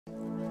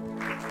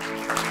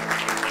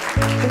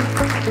I'd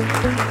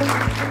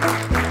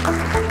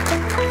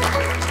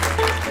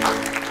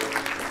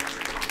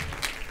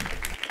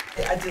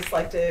just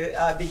like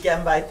to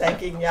begin by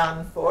thanking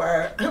Jan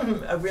for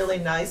a really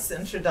nice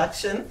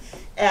introduction.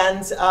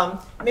 And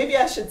maybe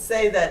I should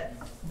say that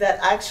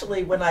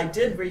actually when I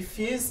did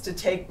refuse to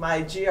take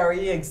my GRE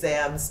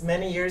exams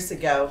many years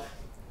ago,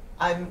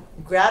 I'm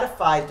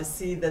gratified to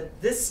see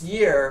that this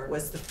year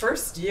was the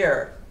first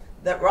year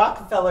that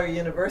Rockefeller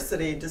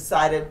University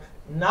decided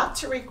not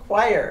to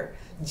require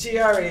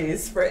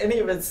GREs for any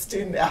of its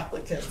student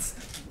applicants.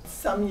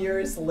 Some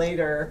years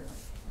later,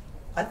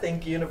 I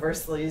think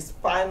universities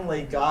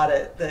finally got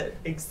it that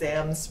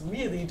exams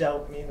really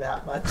don't mean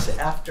that much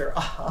after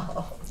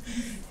all.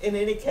 In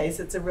any case,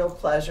 it's a real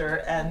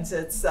pleasure, and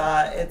it's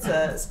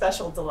a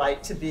special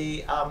delight to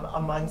be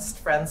amongst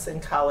friends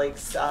and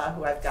colleagues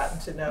who I've gotten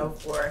to know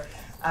for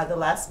the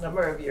last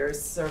number of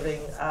years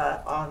serving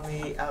on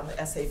the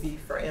SAB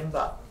for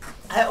IMBA.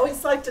 I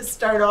always like to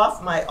start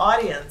off my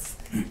audience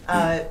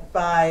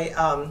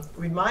by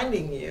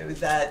reminding you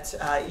that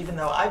even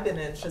though I've been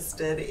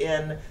interested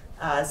in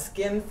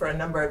skin for a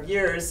number of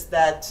years,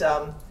 that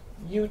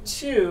you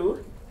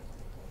too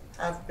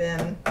have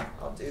been,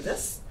 I'll do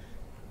this,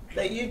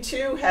 that you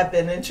too have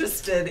been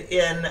interested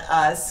in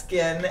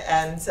skin,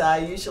 and I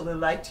usually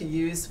like to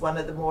use one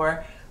of the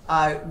more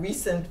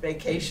recent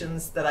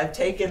vacations that I've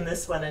taken,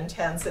 this one in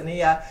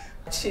Tanzania,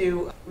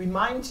 to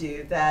remind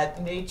you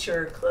that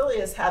nature clearly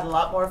has had a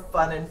lot more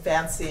fun and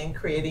fancy in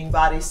creating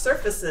body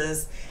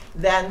surfaces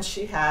than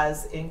she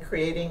has in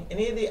creating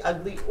any of the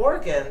ugly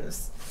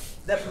organs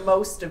that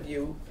most of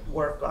you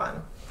work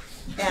on.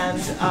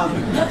 And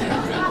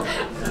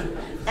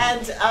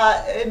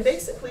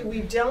basically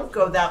we don't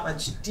go that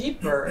much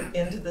deeper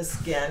into the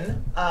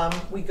skin.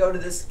 We go to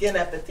the skin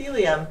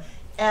epithelium,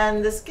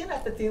 and the skin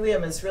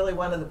epithelium is really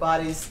one of the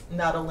body's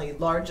not only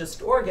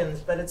largest organs,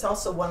 but it's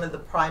also one of the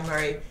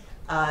primary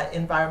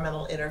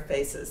environmental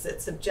interfaces.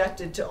 It's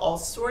subjected to all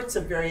sorts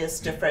of various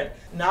different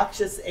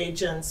noxious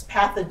agents,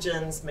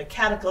 pathogens,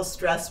 mechanical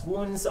stress,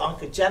 wounds,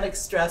 oncogenic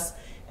stress,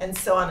 and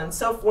so on and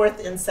so forth,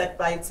 insect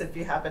bites if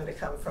you happen to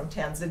come from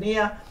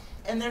Tanzania.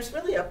 And there's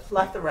really a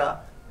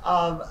plethora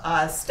of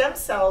stem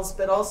cells,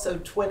 but also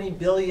 20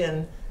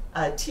 billion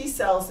T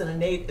cells and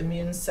innate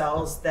immune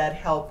cells that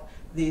help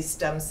these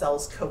stem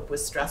cells cope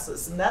with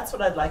stresses. And that's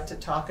what I'd like to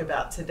talk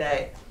about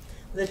today.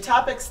 The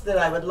topics that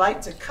I would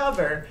like to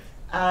cover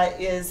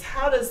is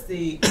how does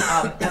the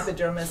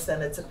epidermis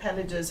and its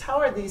appendages, how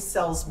are these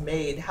cells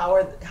made?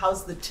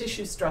 How's the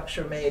tissue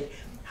structure made?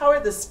 How are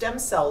the stem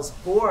cells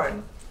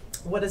born?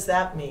 What does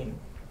that mean?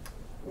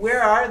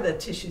 Where are the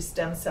tissue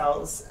stem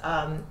cells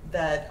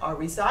that are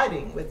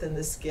residing within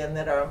the skin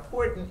that are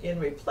important in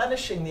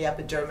replenishing the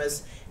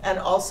epidermis and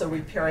also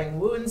repairing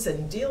wounds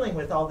and dealing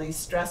with all these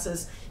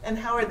stresses? And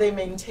how are they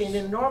maintained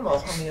in normal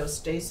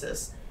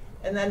homeostasis?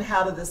 And then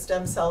how do the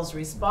stem cells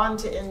respond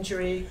to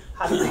injury?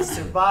 How do they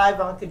survive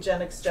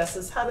oncogenic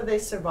stresses? How do they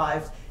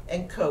survive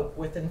and cope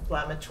with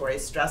inflammatory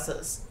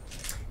stresses?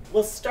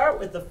 We'll start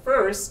with the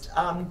first,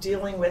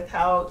 dealing with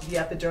how the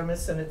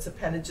epidermis and its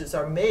appendages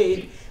are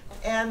made.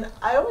 And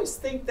I always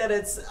think that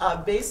it's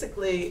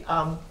basically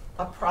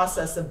a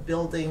process of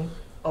building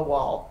a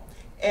wall.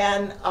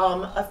 And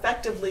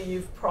effectively,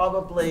 you've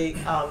probably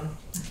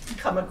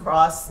come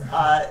across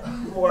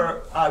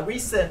more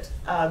recent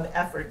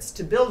efforts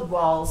to build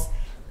walls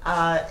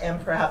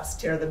and perhaps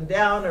tear them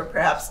down or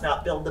perhaps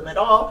not build them at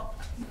all.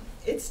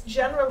 It's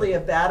generally a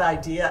bad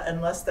idea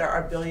unless there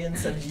are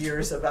billions of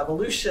years of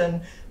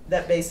evolution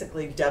that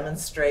basically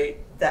demonstrate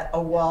that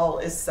a wall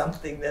is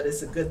something that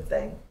is a good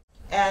thing.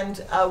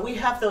 And we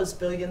have those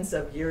billions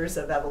of years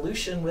of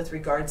evolution with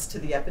regards to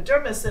the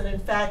epidermis, and in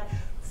fact,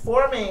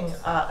 forming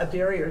a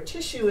barrier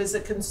tissue is a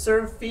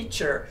conserved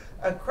feature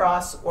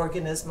across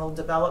organismal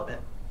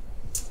development.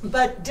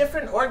 But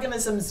different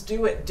organisms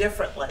do it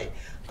differently.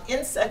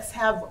 Insects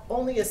have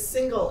only a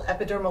single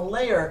epidermal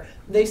layer.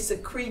 They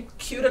secrete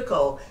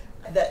cuticle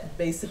that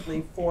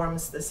basically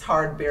forms this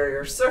hard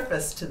barrier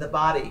surface to the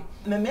body.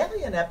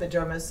 Mammalian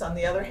epidermis, on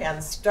the other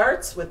hand,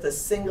 starts with a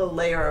single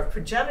layer of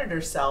progenitor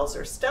cells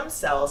or stem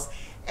cells,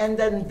 and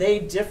then they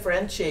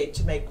differentiate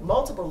to make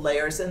multiple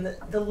layers, and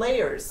the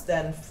layers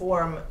then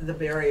form the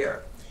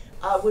barrier.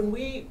 When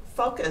we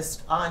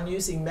focused on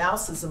using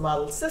mouse as a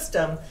model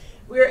system,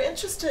 we were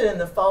interested in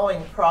the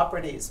following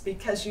properties,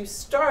 because you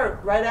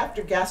start right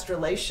after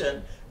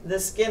gastrulation. The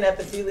skin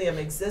epithelium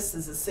exists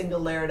as a single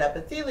layered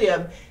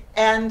epithelium,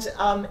 and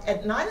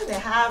at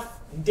 9.5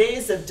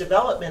 days of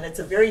development, it's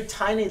a very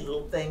tiny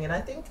little thing. And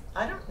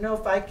I don't know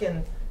if I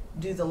can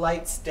do the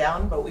lights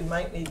down, but we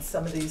might need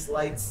some of these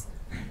lights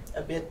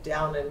a bit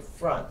down in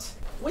front.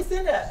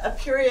 Within a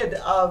period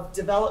of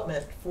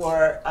development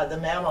for the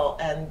mammal,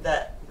 and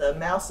that the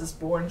mouse is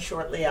born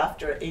shortly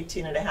after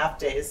 18.5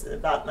 days,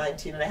 about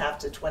 19.5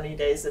 to 20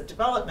 days of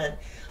development,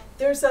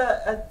 there's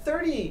a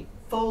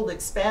 30-fold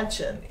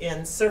expansion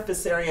in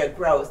surface area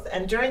growth.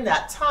 And during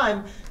that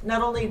time,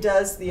 not only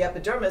does the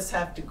epidermis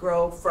have to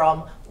grow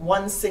from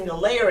one single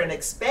layer and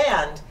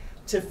expand,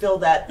 to fill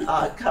that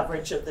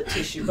coverage of the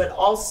tissue, but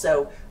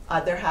also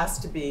there has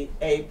to be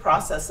a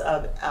process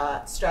of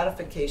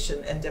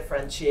stratification and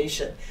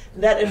differentiation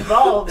that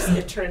involves,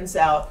 it turns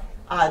out,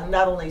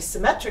 not only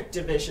symmetric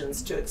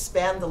divisions to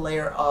expand the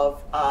layer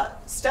of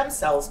stem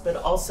cells, but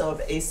also of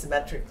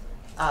asymmetric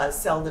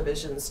cell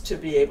divisions to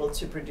be able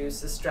to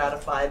produce the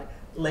stratified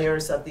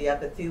layers of the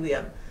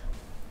epithelium.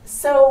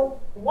 So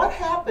what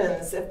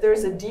happens if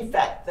there's a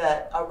defect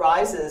that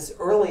arises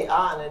early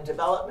on in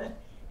development?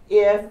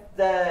 If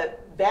the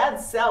bad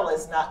cell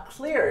is not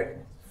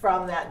cleared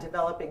from that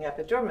developing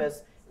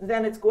epidermis,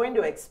 then it's going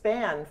to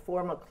expand,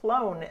 form a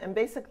clone, and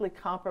basically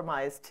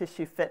compromise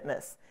tissue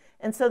fitness.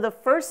 And so the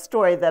first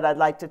story that I'd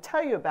like to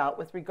tell you about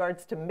with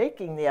regards to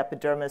making the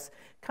epidermis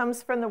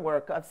comes from the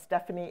work of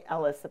Stephanie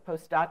Ellis, a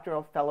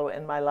postdoctoral fellow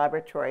in my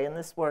laboratory, and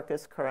this work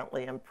is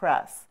currently in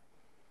press.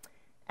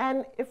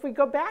 And if we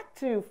go back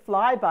to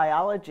fly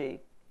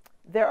biology,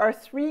 there are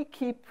three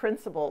key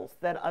principles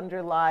that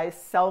underlie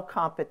cell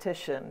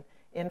competition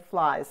in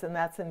flies, and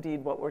that's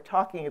indeed what we're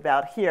talking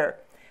about here.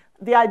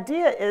 The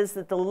idea is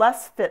that the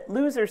less fit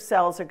loser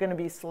cells are going to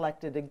be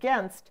selected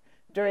against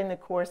during the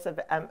course of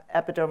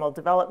epidermal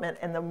development,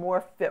 and the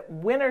more fit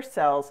winner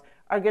cells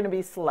are going to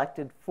be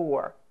selected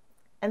for.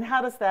 And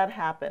how does that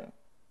happen?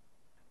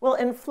 Well,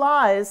 in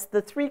flies,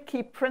 the three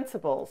key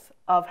principles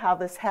of how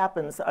this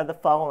happens are the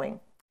following.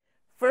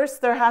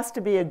 First, there has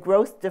to be a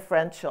growth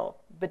differential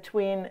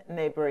between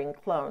neighboring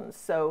clones.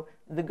 So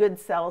the good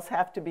cells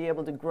have to be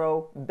able to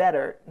grow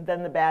better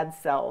than the bad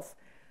cells.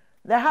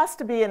 There has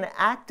to be an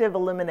active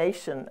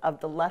elimination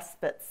of the less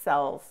fit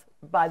cells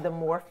by the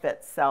more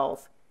fit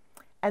cells.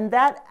 And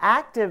that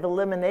active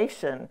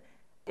elimination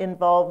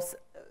involves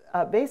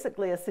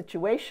basically a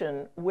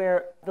situation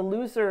where the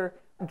loser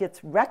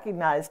gets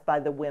recognized by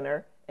the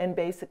winner and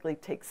basically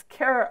takes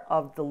care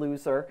of the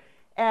loser.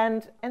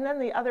 And then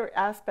the other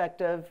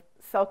aspect of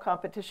cell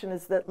competition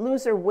is that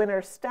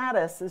loser-winner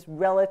status is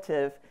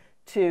relative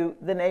to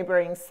the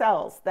neighboring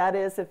cells. That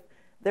is, if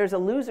there's a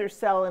loser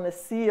cell in a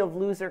sea of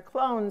loser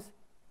clones,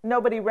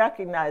 nobody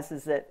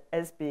recognizes it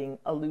as being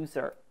a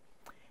loser.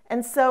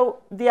 And so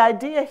the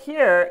idea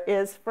here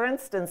is, for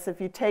instance,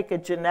 if you take a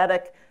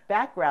genetic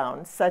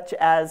background, such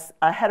as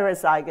a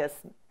heterozygous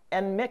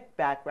N-MYC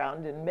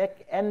background, and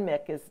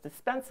N-MYC is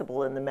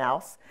dispensable in the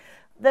mouse,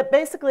 that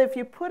basically if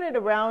you put it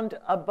around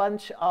a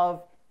bunch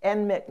of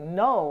N-MYC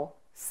null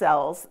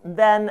cells,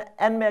 then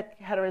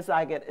N-MYC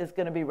heterozygote is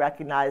going to be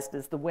recognized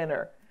as the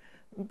winner.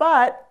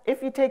 But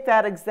if you take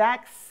that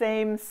exact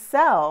same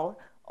cell,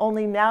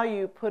 only now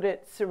you put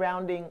it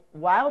surrounding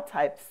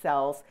wild-type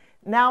cells,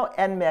 now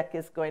N-MYC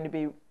is going to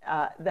be,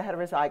 the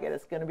heterozygote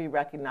is going to be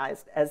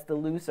recognized as the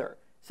loser.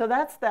 So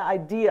that's the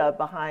idea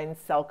behind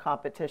cell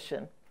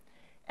competition.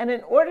 And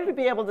in order to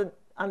be able to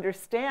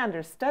understand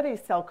or study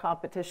cell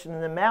competition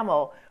in the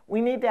mammal,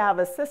 we need to have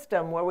a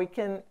system where we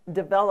can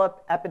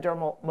develop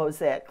epidermal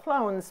mosaic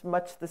clones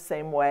much the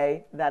same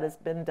way that has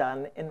been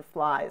done in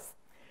flies.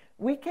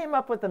 We came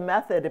up with a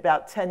method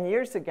about 10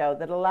 years ago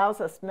that allows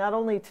us not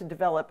only to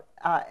develop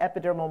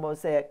epidermal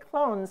mosaic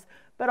clones,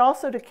 but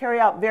also to carry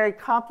out very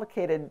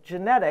complicated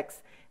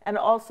genetics and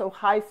also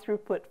high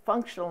throughput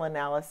functional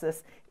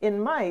analysis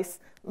in mice,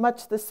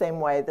 much the same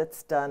way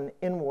that's done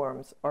in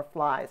worms or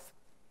flies.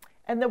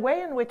 And the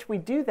way in which we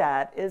do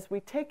that is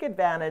we take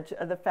advantage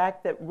of the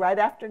fact that right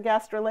after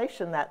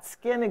gastrulation, that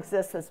skin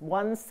exists as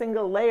one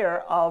single layer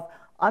of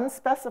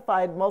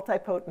unspecified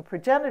multipotent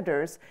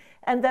progenitors,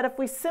 and that if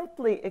we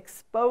simply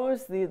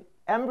expose the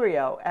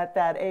embryo at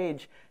that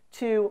age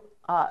to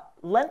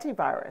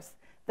lentivirus,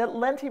 that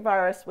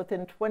lentivirus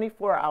within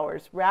 24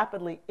 hours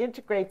rapidly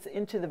integrates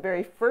into the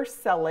very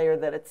first cell layer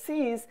that it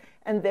sees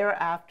and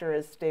thereafter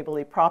is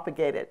stably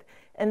propagated.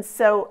 And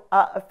so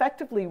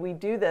effectively we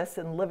do this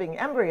in living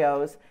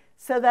embryos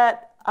so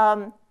that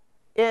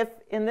if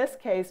in this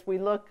case we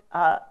look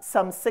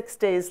some 6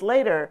 days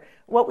later,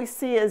 what we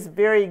see is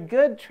very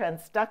good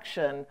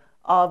transduction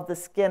of the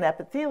skin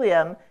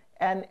epithelium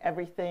and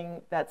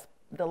everything that's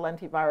the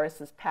lentivirus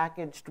is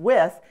packaged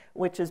with,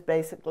 which is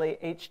basically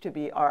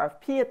H2B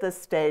RFP at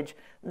this stage.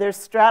 There's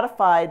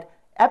stratified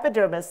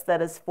epidermis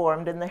that is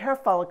formed, and the hair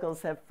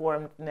follicles have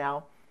formed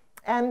now.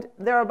 And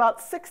there are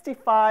about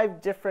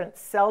 65 different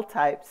cell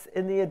types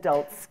in the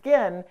adult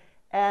skin,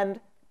 and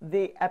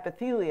the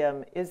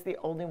epithelium is the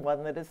only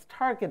one that is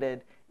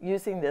targeted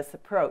using this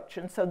approach.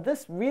 And so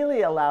this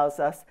really allows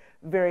us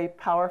very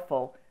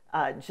powerful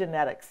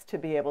genetics to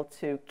be able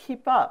to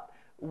keep up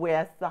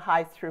with the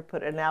high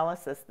throughput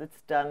analysis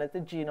that's done at the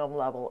genome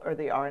level or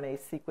the RNA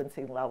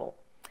sequencing level.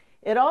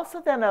 It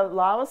also then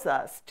allows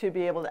us to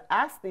be able to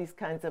ask these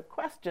kinds of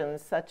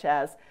questions, such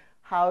as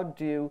how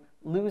do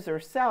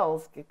loser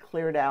cells get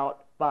cleared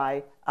out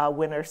by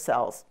winner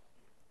cells?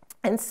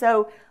 And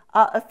so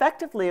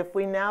effectively, if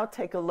we now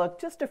take a look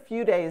just a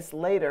few days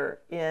later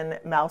in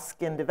mouse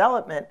skin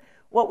development,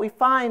 what we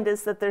find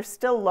is that there's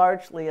still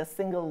largely a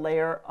single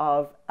layer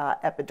of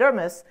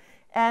epidermis.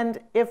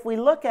 And if we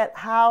look at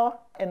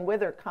how and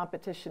whether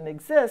competition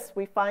exists,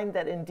 we find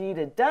that indeed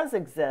it does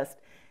exist,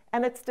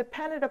 and it's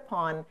dependent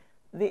upon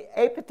the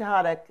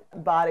apoptotic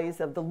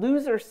bodies of the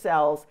loser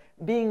cells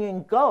being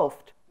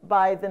engulfed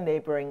by the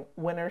neighboring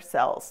winner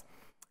cells.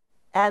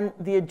 And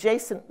the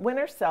adjacent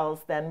winner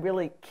cells then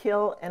really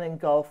kill and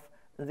engulf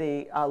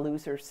the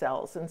loser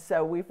cells. And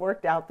so we've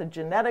worked out the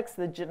genetics.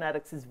 The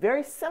genetics is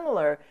very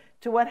similar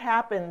to what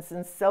happens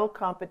in cell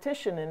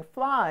competition in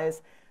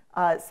flies,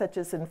 such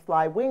as in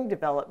fly wing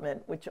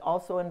development, which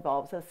also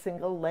involves a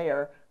single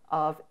layer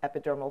of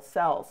epidermal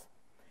cells.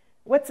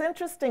 What's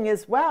interesting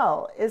as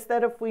well is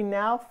that if we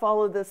now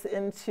follow this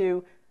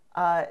into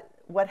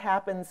what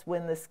happens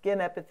when the skin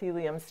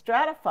epithelium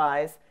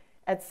stratifies,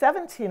 at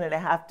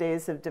 17.5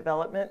 days of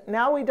development,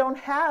 now we don't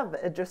have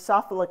a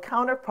Drosophila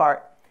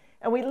counterpart.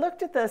 And we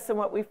looked at this, and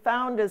what we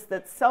found is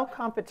that cell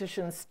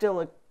competition still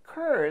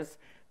occurs,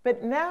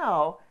 but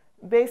now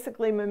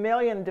basically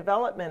mammalian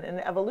development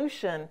and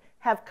evolution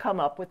have come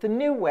up with a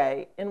new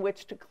way in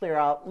which to clear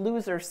out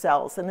loser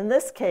cells. And in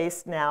this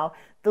case now,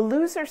 the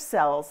loser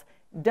cells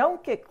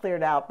don't get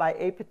cleared out by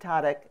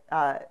apoptotic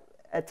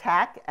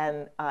attack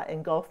and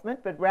engulfment,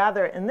 but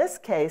rather in this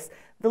case,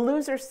 the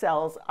loser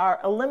cells are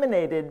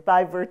eliminated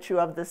by virtue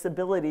of this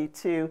ability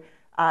to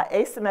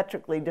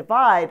asymmetrically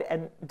divide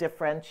and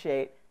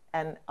differentiate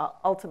and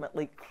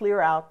ultimately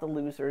clear out the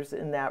losers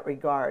in that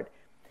regard.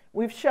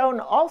 We've shown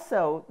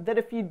also that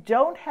if you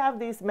don't have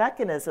these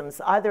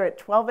mechanisms, either at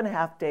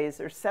 12.5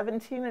 days or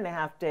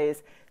 17.5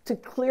 days, to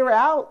clear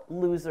out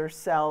loser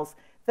cells,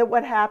 that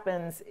what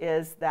happens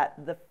is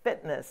that the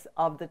fitness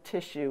of the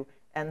tissue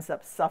ends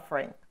up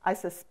suffering. I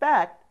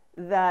suspect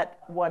that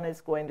one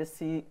is going to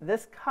see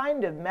this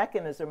kind of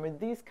mechanism, or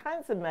these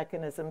kinds of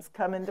mechanisms,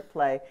 come into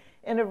play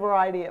in a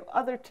variety of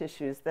other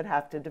tissues that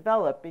have to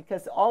develop,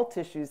 because all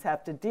tissues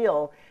have to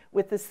deal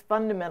with this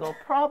fundamental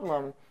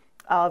problem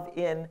of,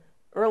 in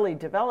early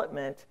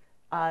development,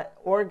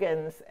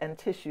 organs and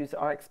tissues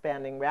are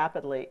expanding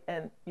rapidly,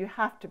 and you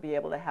have to be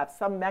able to have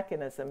some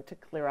mechanism to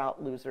clear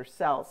out loser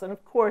cells. And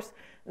of course,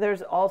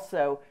 there's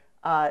also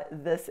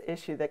this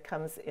issue that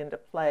comes into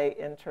play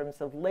in terms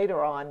of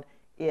later on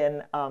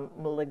in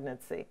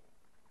malignancy.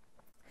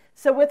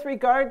 So with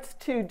regards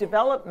to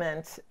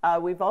development,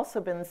 we've also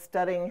been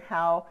studying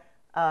how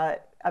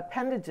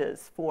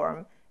appendages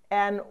form.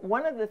 And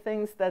one of the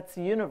things that's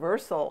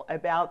universal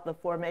about the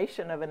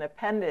formation of an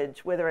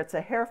appendage, whether it's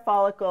a hair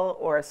follicle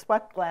or a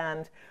sweat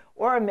gland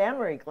or a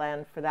mammary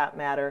gland for that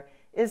matter,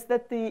 is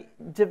that the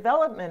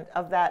development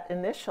of that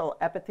initial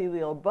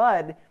epithelial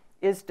bud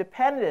is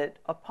dependent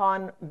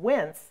upon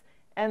wince,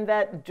 and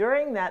that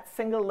during that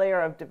single layer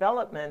of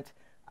development,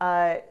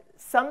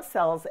 some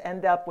cells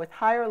end up with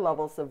higher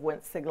levels of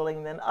wince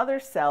signaling than other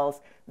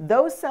cells.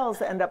 Those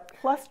cells end up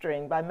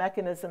clustering by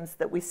mechanisms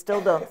that we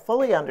still don't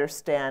fully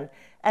understand.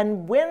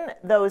 And when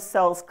those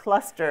cells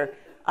cluster,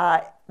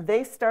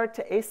 they start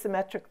to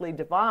asymmetrically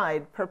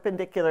divide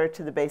perpendicular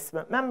to the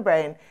basement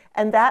membrane.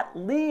 And that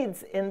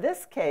leads, in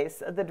this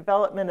case, the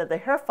development of the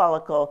hair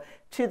follicle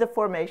to the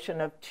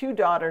formation of two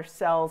daughter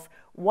cells,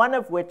 one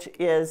of which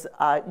is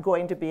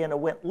going to be in a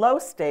Wnt low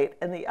state,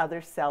 and the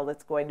other cell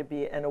that's going to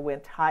be in a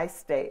Wnt high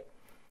state.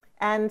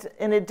 And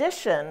in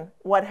addition,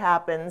 what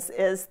happens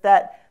is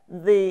that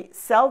the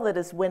cell that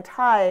is Wnt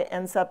high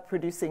ends up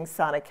producing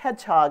sonic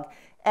hedgehog,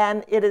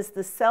 and it is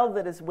the cell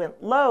that is Wnt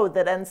low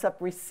that ends up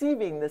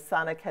receiving the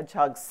sonic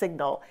hedgehog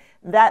signal.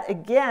 That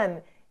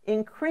again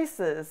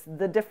increases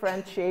the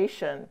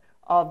differentiation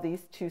of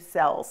these two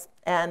cells,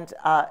 and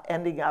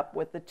ending up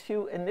with the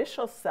two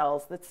initial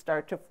cells that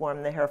start to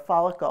form the hair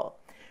follicle.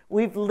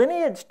 We've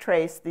lineage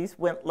traced these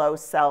Wnt low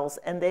cells,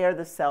 and they are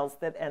the cells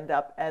that end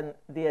up in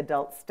the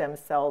adult stem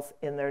cells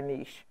in their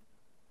niche.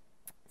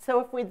 So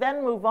if we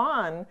then move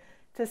on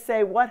to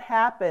say what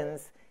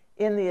happens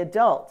in the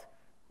adult,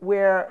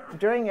 where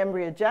during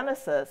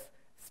embryogenesis,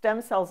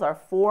 stem cells are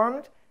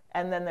formed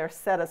and then they're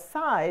set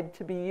aside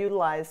to be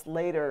utilized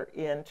later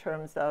in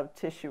terms of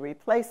tissue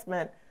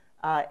replacement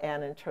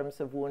and in terms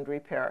of wound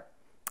repair.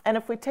 And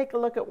if we take a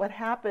look at what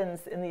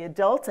happens in the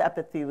adult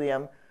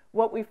epithelium,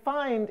 what we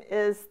find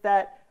is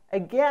that,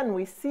 again,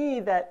 we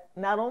see that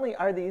not only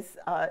are these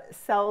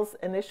cells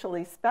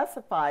initially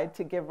specified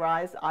to give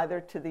rise either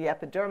to the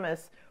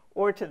epidermis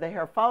or to the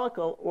hair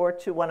follicle or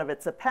to one of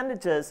its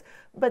appendages,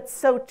 but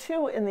so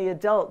too in the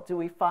adult do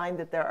we find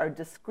that there are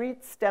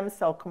discrete stem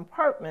cell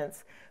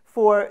compartments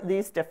for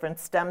these different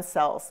stem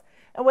cells.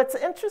 And what's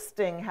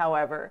interesting,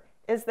 however,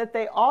 is that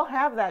they all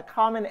have that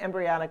common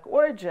embryonic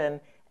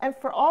origin, and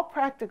for all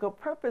practical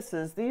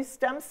purposes, these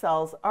stem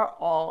cells are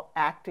all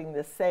acting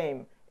the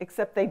same,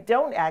 except they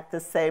don't act the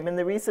same, and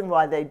the reason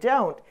why they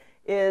don't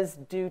is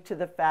due to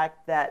the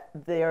fact that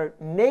their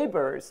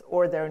neighbors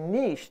or their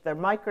niche, their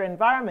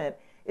microenvironment,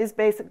 is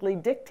basically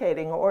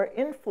dictating or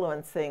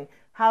influencing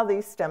how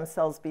these stem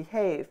cells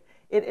behave.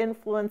 It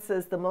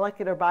influences the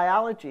molecular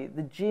biology,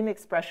 the gene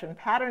expression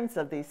patterns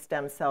of these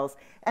stem cells,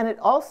 and it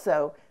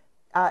also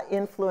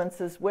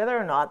influences whether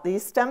or not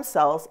these stem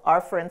cells are,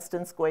 for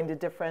instance, going to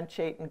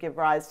differentiate and give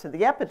rise to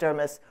the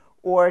epidermis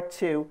or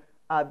to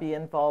be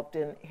involved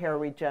in hair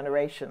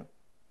regeneration.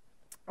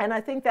 And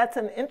I think that's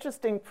an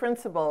interesting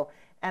principle,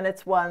 and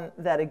it's one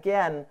that,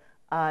 again,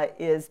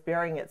 is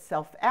bearing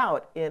itself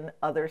out in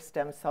other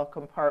stem cell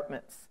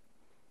compartments.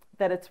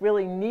 That it's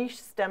really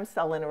niche stem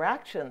cell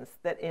interactions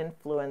that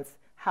influence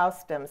how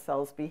stem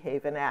cells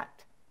behave and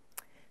act.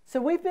 So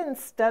we've been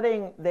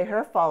studying the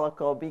hair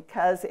follicle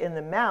because in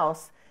the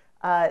mouse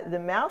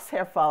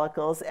hair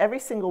follicles, every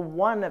single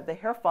one of the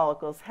hair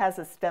follicles has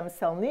a stem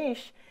cell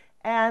niche,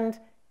 and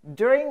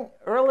during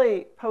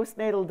early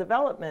postnatal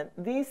development,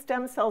 these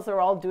stem cells are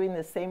all doing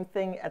the same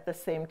thing at the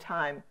same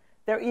time.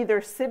 They're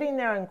either sitting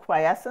there in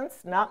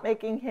quiescence, not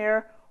making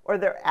hair, or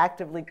they're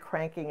actively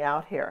cranking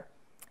out hair.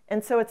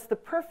 And so it's the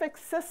perfect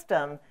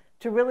system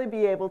to really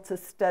be able to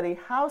study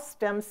how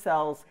stem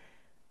cells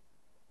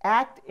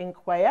act in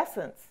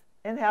quiescence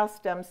and how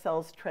stem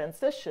cells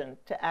transition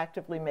to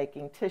actively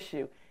making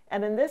tissue.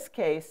 And in this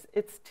case,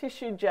 it's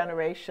tissue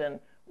generation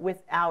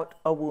without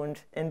a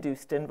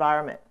wound-induced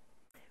environment.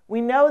 We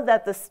know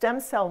that the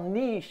stem cell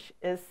niche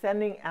is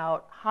sending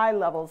out high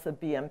levels of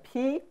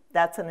BMP.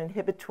 That's an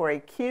inhibitory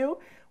cue.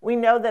 We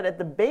know that at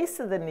the base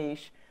of the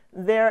niche,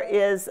 there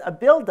is a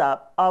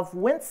buildup of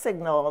Wnt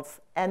signals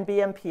and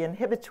BMP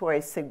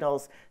inhibitory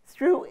signals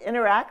through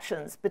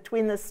interactions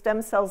between the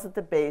stem cells at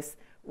the base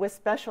with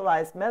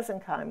specialized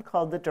mesenchyme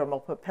called the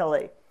dermal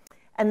papillae.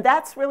 And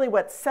that's really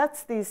what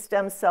sets these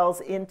stem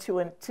cells into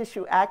a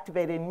tissue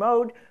activating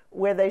mode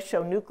where they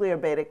show nuclear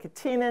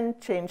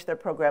beta-catenin, change their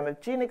program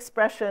of gene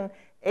expression,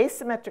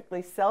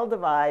 asymmetrically cell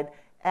divide,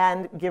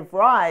 and give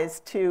rise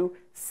to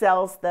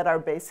cells that are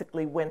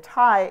basically Wnt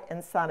high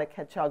and sonic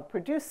hedgehog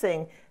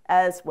producing,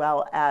 as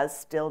well as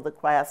still the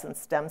quiescent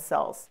stem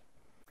cells.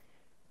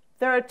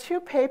 There are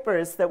two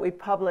papers that we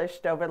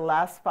published over the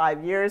last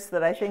 5 years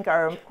that I think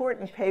are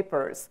important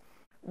papers.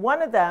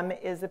 One of them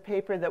is a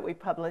paper that we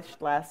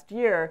published last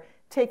year,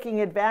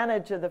 taking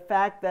advantage of the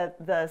fact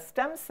that the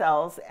stem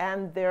cells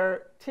and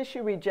their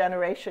tissue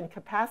regeneration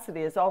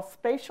capacity is all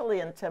spatially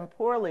and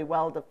temporally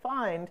well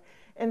defined,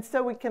 and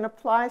so we can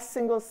apply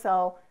single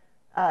cell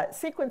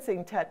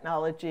sequencing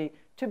technology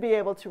to be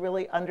able to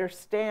really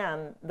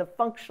understand the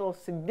functional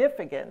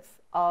significance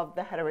of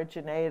the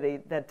heterogeneity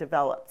that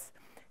develops.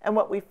 And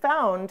what we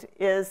found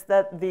is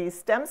that the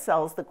stem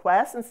cells, the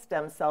quiescent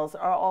stem cells,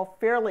 are all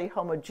fairly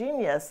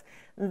homogeneous.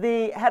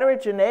 The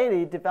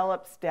heterogeneity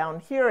develops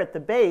down here at the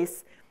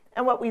base.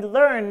 And what we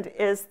learned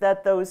is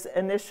that those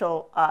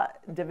initial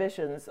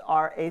divisions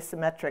are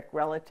asymmetric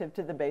relative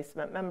to the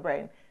basement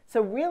membrane.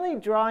 So really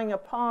drawing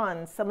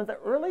upon some of the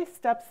early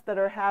steps that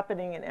are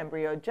happening in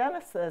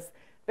embryogenesis,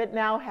 but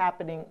now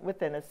happening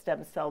within a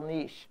stem cell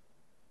niche.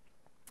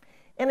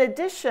 In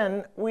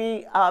addition,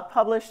 we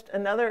published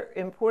another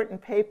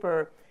important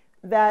paper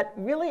that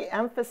really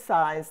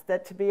emphasized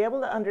that to be able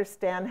to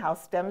understand how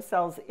stem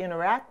cells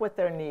interact with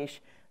their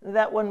niche,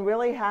 that one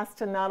really has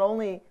to not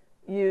only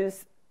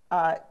use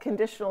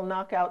conditional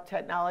knockout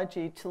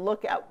technology to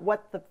look at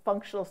what the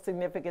functional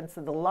significance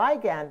of the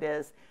ligand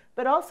is,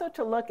 but also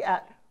to look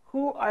at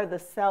who are the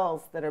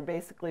cells that are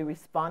basically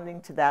responding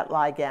to that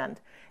ligand.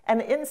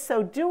 And in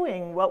so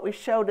doing, what we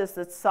showed is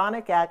that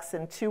sonic acts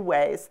in two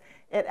ways.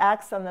 It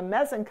acts on the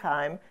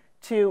mesenchyme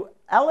to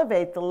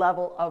elevate the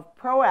level of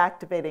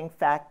pro-activating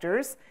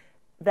factors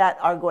that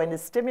are going to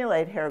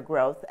stimulate hair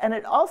growth. And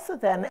it also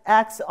then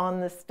acts on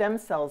the stem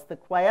cells, the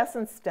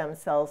quiescent stem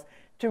cells,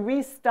 to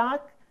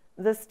restock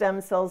the stem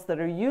cells that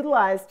are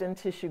utilized in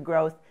tissue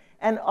growth,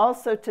 and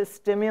also to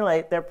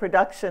stimulate their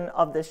production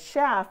of the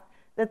shaft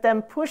that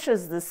then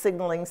pushes the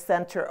signaling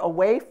center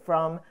away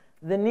from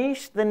the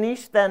niche. The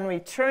niche then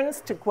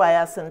returns to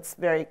quiescence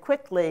very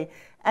quickly.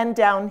 And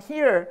down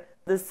here,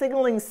 the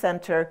signaling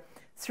center,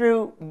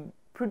 through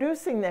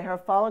producing the hair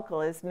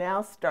follicle, has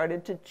now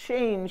started to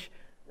change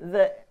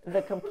the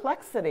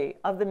complexity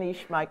of the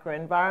niche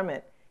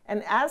microenvironment.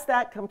 And as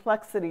that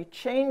complexity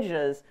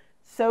changes,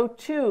 so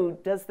too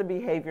does the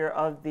behavior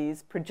of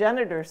these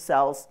progenitor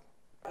cells.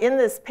 In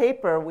this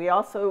paper, we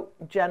also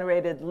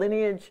generated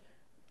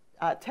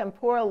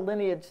temporal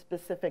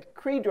lineage-specific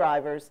Cree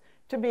drivers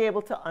to be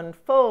able to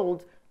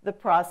unfold the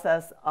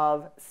process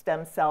of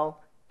stem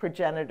cell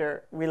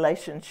progenitor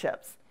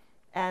relationships.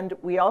 And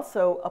we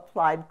also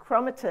applied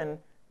chromatin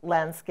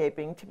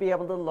landscaping to be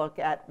able to look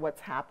at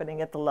what's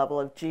happening at the level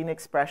of gene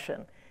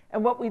expression.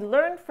 And what we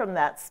learned from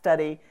that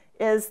study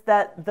is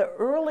that the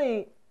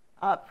early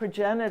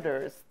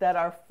progenitors that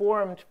are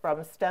formed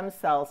from stem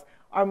cells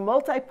are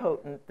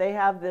multipotent. They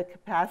have the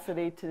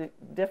capacity to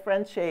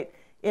differentiate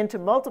into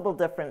multiple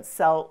different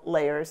cell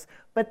layers.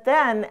 But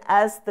then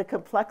as the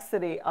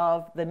complexity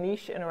of the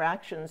niche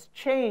interactions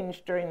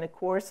change during the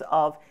course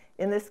of,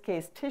 in this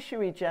case, tissue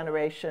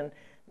regeneration,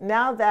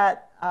 now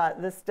that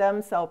the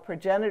stem cell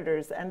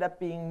progenitors end up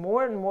being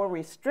more and more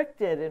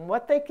restricted in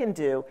what they can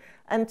do,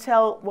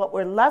 until what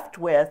we're left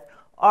with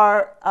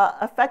are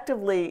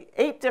effectively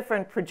 8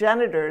 different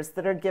progenitors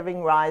that are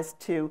giving rise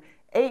to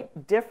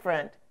 8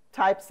 different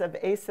types of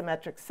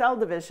asymmetric cell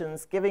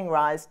divisions, giving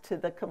rise to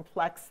the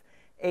complex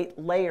 8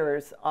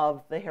 layers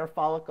of the hair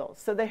follicle.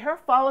 So the hair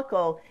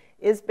follicle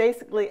is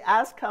basically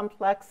as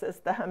complex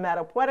as the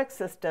hematopoietic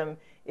system.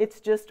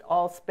 It's just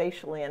all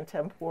spatially and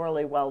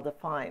temporally well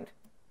defined.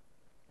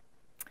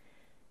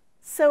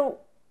 So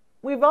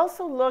we've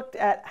also looked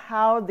at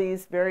how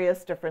these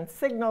various different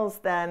signals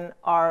then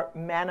are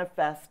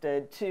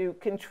manifested to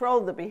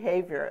control the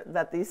behavior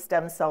that these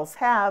stem cells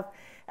have.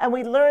 And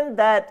we learned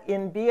that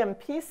in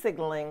BMP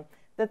signaling,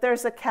 that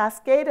there's a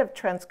cascade of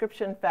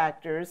transcription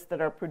factors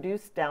that are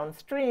produced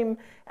downstream,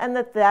 and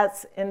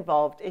that's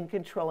involved in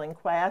controlling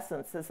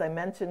quiescence, as I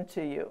mentioned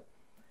to you.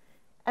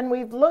 And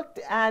we've looked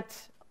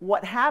at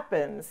what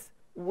happens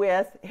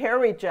with hair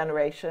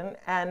regeneration,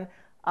 and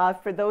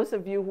for those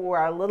of you who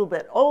are a little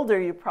bit older,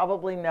 you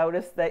probably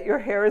noticed that your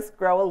hairs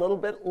grow a little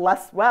bit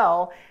less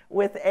well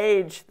with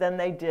age than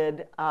they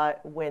did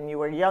when you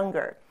were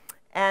younger.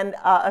 And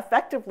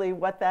effectively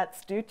what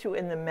that's due to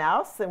in the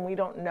mouse, and we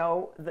don't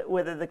know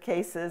whether the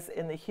case is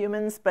in the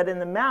humans, but in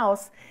the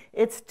mouse,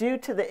 it's due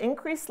to the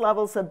increased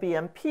levels of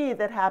BMP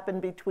that happen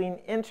between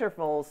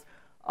intervals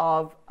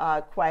of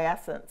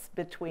quiescence,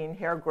 between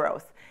hair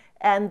growth.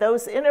 And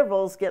those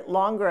intervals get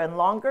longer and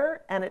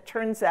longer, and it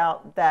turns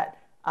out that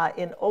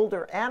in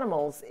older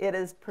animals, it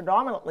is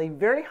predominantly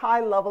very high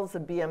levels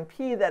of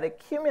BMP that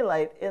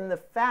accumulate in the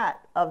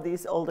fat of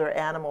these older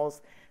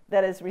animals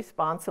that is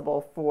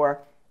responsible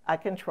for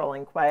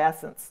controlling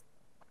quiescence.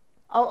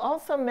 I'll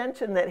also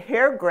mention that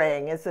hair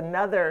graying is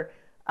another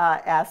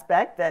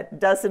aspect that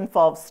does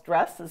involve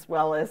stress as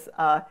well as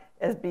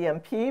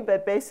BMP,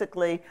 but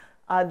basically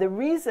the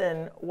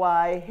reason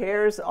why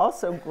hairs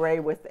also gray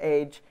with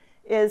age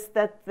is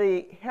that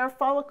the hair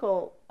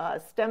follicle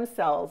stem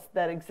cells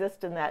that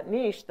exist in that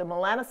niche, the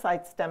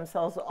melanocyte stem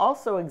cells,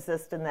 also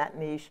exist in that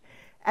niche.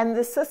 And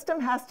the system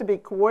has to be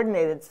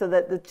coordinated so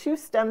that the two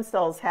stem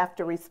cells have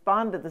to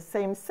respond to the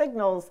same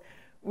signals,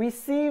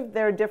 receive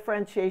their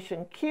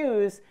differentiation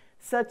cues,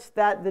 such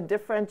that the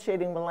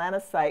differentiating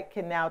melanocyte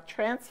can now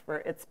transfer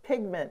its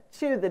pigment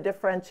to the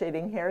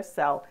differentiating hair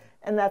cell,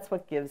 and that's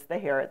what gives the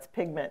hair its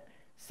pigment.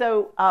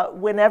 So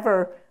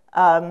whenever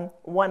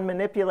one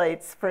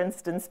manipulates, for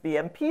instance,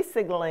 BMP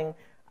signaling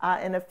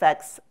and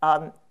affects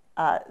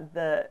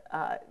the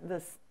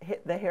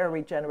hair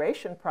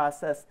regeneration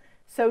process,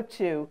 so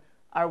too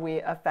are we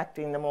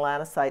affecting the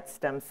melanocyte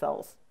stem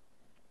cells.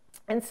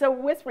 And so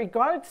with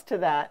regards to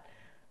that,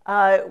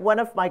 one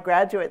of my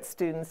graduate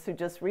students who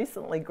just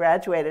recently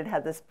graduated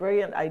had this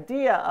brilliant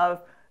idea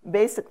of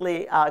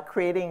basically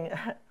creating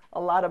a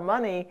lot of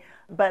money,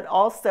 but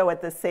also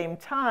at the same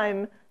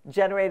time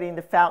generating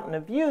the fountain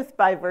of youth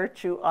by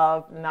virtue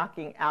of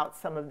knocking out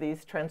some of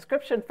these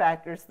transcription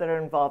factors that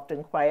are involved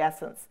in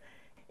quiescence.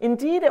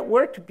 Indeed, it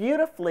worked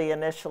beautifully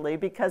initially,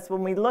 because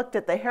when we looked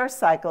at the hair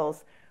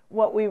cycles,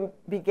 what we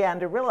began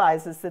to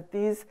realize is that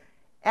these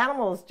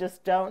animals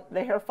just don't,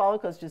 the hair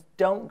follicles just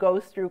don't go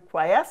through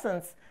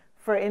quiescence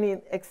for any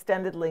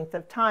extended length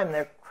of time.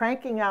 They're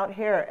cranking out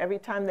hair. Every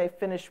time they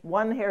finish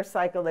one hair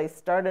cycle, they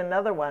start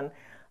another one.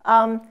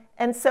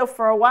 And so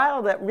for a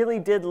while, that really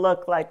did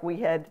look like we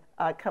had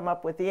come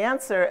up with the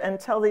answer,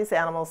 until these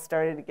animals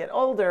started to get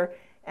older.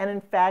 And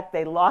in fact,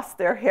 they lost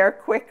their hair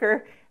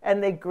quicker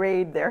and they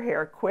grayed their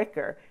hair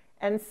quicker.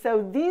 And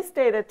so these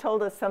data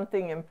told us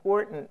something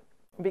important,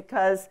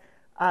 because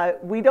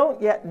we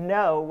don't yet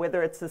know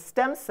whether it's the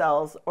stem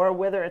cells or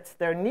whether it's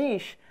their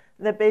niche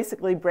that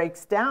basically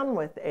breaks down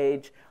with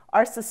age.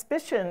 Our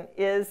suspicion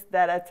is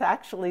that it's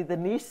actually the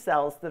niche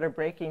cells that are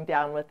breaking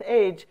down with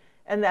age,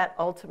 and that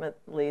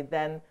ultimately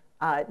then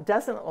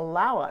doesn't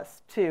allow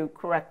us to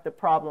correct the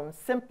problem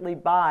simply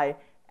by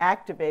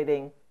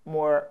activating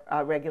more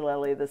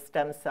regularly the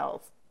stem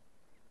cells.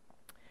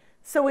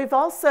 So we've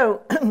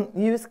also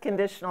used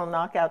conditional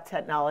knockout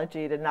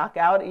technology to knock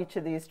out each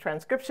of these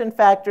transcription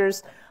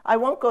factors. I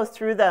won't go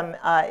through them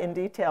in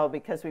detail,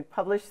 because we've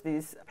published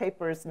these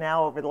papers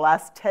now over the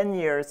last 10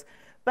 years.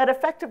 But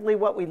effectively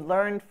what we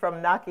learned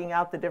from knocking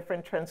out the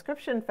different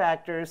transcription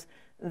factors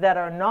that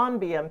are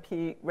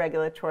non-BMP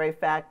regulatory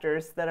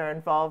factors that are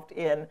involved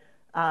in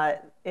the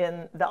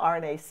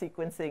RNA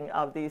sequencing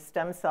of these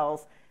stem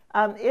cells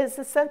is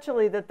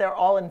essentially that they're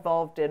all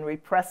involved in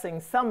repressing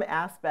some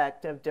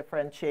aspect of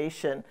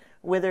differentiation,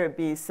 whether it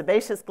be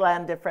sebaceous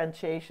gland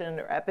differentiation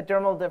or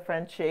epidermal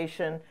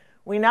differentiation.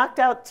 We knocked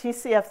out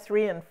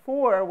TCF3 and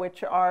 4,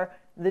 which are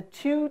the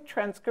two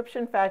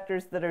transcription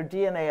factors that are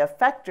DNA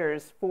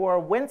effectors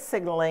for Wnt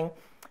signaling.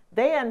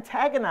 They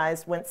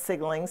antagonize Wnt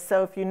signaling,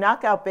 so if you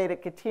knock out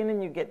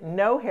beta-catenin, you get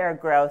no hair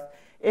growth.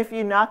 If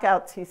you knock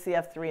out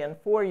TCF3 and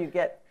 4, you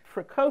get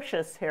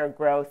precocious hair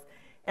growth,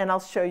 and I'll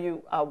show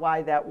you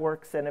why that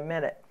works in a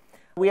minute.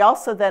 We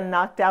also then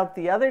knocked out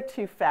the other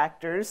two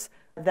factors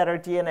that are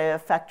DNA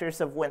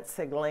effectors of Wnt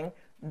signaling.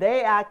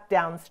 They act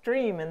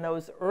downstream in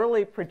those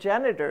early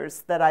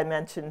progenitors that I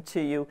mentioned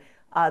to you,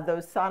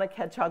 those sonic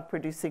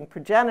hedgehog-producing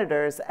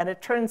progenitors, and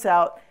it turns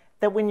out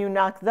that when you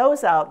knock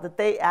those out, that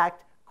they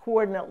act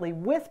coordinately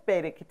with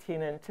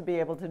beta-catenin to be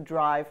able to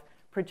drive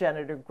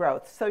progenitor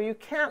growth. So you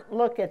can't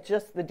look at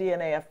just the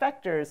DNA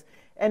effectors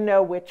and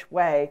know which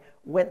way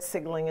Wnt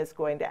signaling is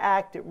going to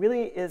act. It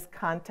really is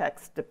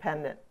context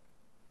dependent.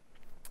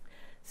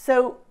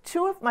 So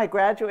two of my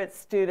graduate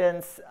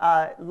students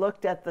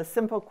looked at the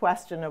simple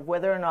question of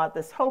whether or not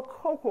this whole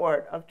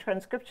cohort of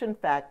transcription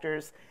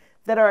factors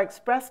that are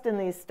expressed in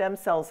these stem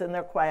cells in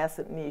their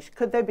quiescent niche,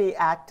 could they be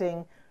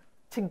acting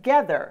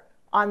together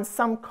on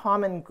some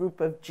common group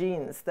of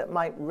genes that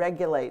might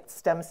regulate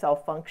stem cell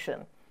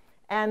function?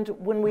 And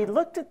when we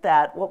looked at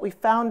that, what we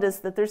found is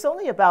that there's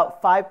only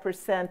about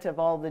 5% of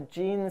all the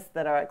genes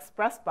that are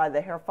expressed by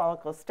the hair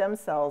follicle stem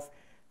cells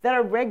that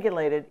are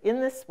regulated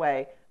in this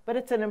way, but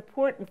it's an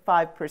important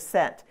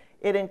 5%.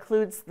 It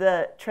includes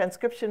the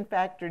transcription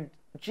factor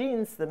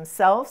genes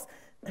themselves.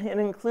 It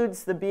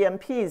includes the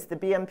BMPs, the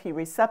BMP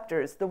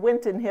receptors, the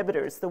Wnt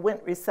inhibitors, the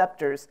Wnt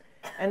receptors,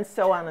 and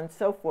so on and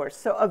so forth.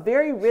 So a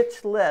very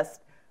rich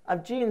list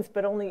of genes,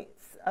 but only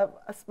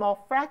a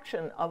small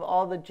fraction of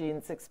all the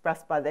genes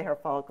expressed by the hair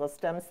follicle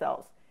stem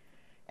cells.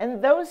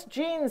 And those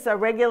genes are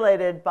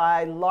regulated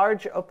by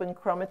large open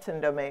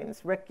chromatin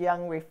domains. Rick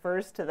Young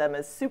refers to them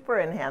as super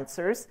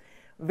enhancers,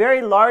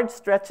 very large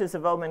stretches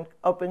of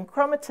open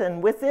chromatin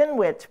within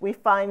which we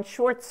find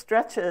short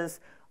stretches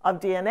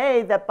of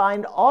DNA that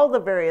bind all the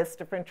various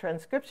different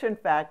transcription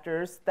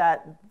factors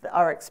that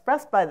are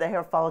expressed by the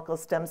hair follicle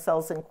stem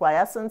cells in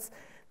quiescence.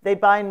 They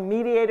bind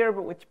mediator,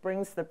 which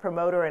brings the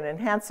promoter and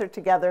enhancer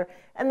together,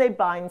 and they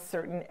bind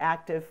certain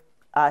active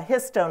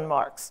histone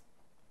marks.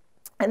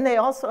 And they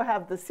also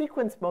have the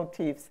sequence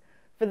motifs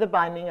for the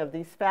binding of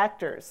these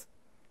factors.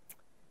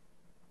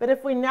 But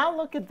if we now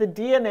look at the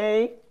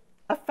DNA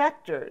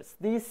effectors,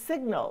 these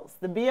signals,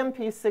 the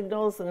BMP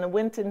signals and the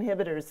Wnt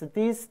inhibitors that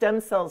these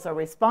stem cells are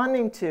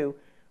responding to,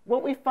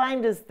 what we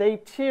find is they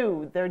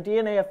too, their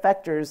DNA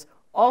effectors,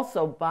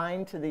 also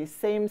bind to these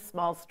same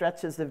small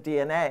stretches of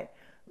DNA.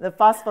 The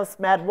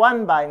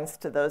phosphosmad1 binds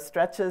to those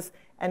stretches,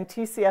 and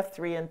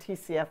TCF3 and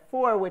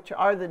TCF4, which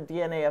are the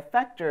DNA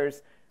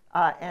effectors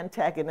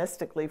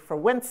antagonistically for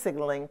Wnt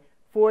signaling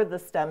for the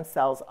stem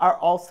cells, are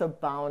also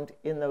bound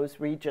in those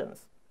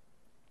regions.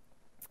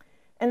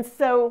 And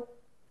so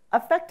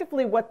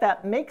effectively, what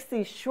that makes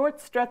these short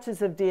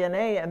stretches of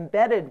DNA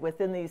embedded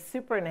within these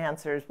super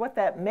enhancers, what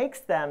that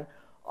makes them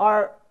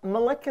are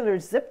molecular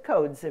zip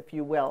codes, if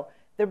you will.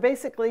 They're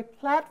basically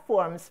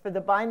platforms for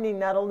the binding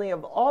not only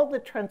of all the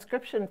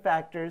transcription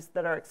factors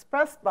that are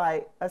expressed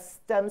by a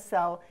stem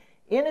cell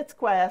in its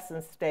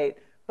quiescent state,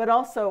 but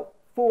also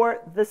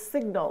for the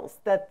signals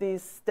that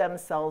these stem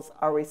cells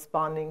are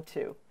responding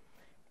to.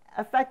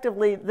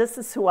 Effectively, this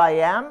is who I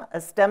am, a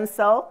stem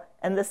cell,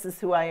 and this is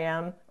who I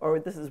am, or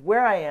this is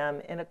where I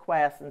am in a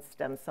quiescent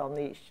stem cell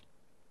niche.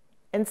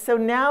 And so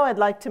now I'd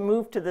like to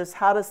move to this,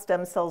 how do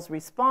stem cells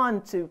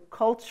respond to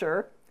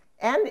culture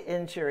and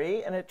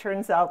injury, and it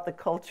turns out the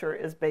culture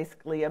is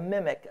basically a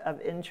mimic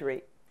of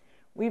injury.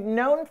 We've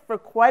known for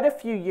quite a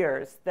few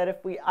years that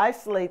if we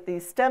isolate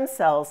these stem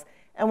cells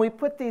and we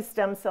put these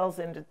stem cells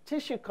into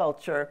tissue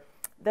culture,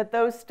 that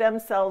those stem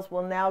cells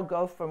will now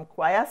go from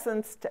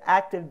quiescence to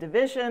active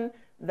division.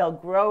 They'll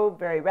grow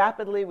very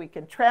rapidly. We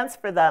can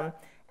transfer them.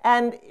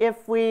 And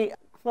if we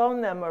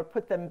clone them or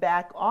put them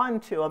back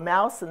onto a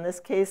mouse, in this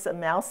case a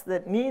mouse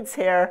that needs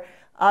hair,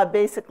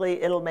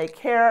 basically it'll make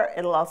hair.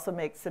 It'll also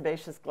make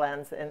sebaceous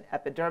glands and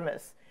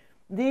epidermis.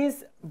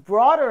 These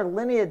broader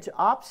lineage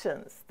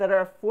options that are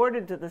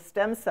afforded to the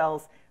stem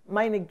cells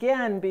might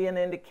again be an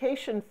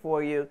indication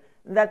for you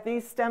that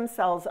these stem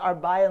cells are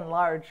by and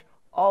large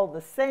all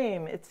the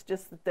same. It's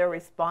just that they're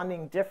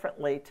responding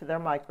differently to their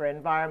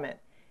microenvironment.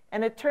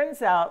 And it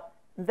turns out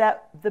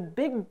that the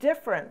big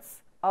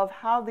difference of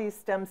how these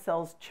stem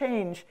cells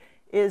change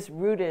is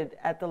rooted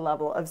at the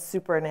level of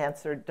super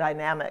enhancer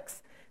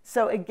dynamics.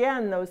 So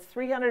again, those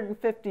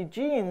 350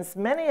 genes,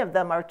 many of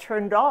them are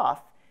turned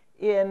off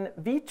in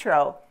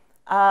vitro.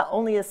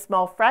 Only a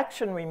small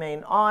fraction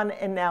remain on,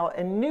 and now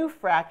a new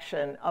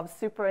fraction of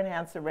super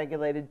enhancer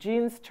regulated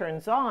genes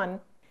turns on.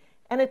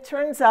 And it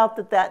turns out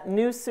that that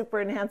new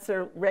super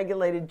enhancer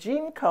regulated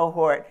gene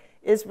cohort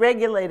is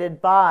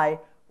regulated by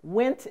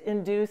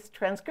Wnt-induced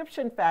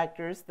transcription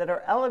factors that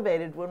are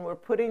elevated when we're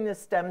putting the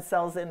stem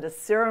cells into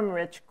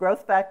serum-rich,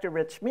 growth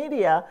factor-rich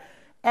media.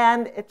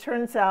 And it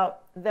turns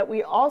out that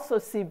we also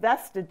see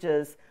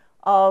vestiges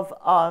of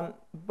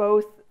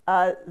both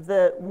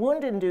the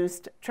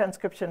wound-induced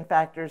transcription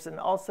factors and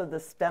also the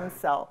stem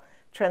cell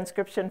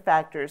transcription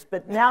factors.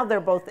 But now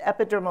they're both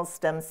epidermal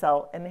stem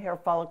cell and hair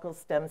follicle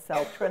stem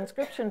cell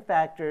transcription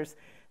factors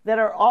that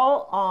are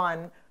all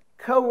on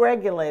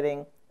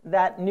co-regulating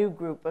that new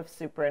group of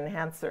super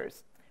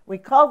enhancers. We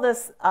call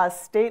this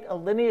state a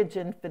lineage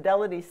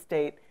infidelity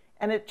state,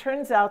 and it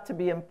turns out to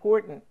be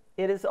important.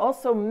 It is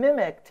also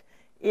mimicked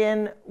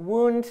in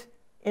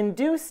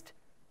wound-induced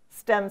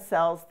stem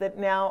cells that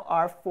now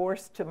are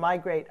forced to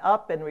migrate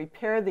up and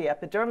repair the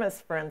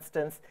epidermis, for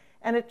instance.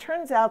 And it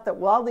turns out that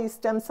while these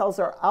stem cells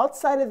are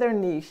outside of their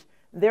niche,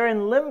 they're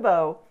in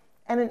limbo,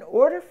 and in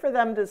order for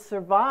them to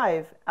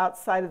survive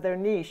outside of their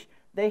niche,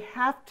 they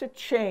have to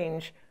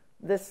change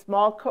this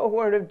small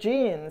cohort of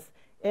genes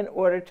in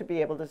order to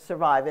be able to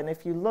survive. And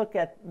if you look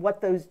at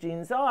what those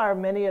genes are,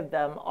 many of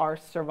them are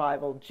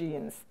survival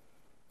genes.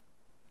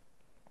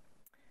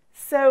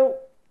 So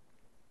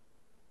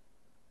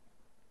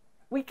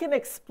we can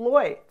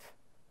exploit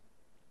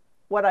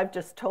what I've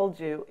just told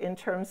you in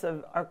terms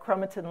of our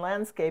chromatin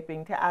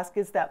landscaping to ask,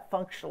 is that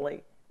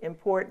functionally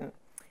important?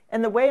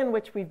 And the way in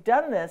which we've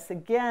done this,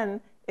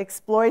 again,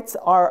 exploits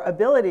our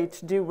ability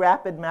to do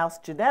rapid mouse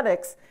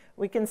genetics.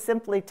 We can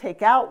simply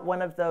take out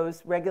one of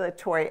those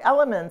regulatory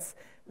elements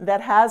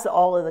that has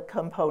all of the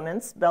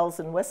components, bells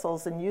and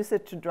whistles, and use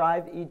it to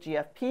drive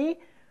EGFP.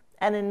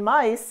 And in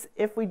mice,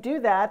 if we do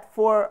that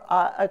for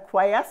a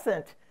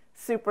quiescent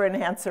super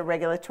enhancer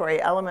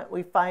regulatory element,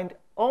 we find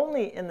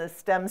only in the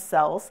stem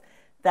cells,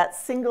 that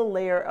single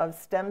layer of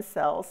stem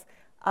cells,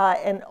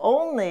 and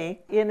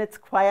only in its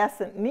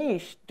quiescent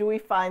niche do we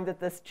find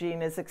that this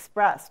gene is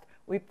expressed.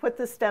 We put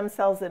the stem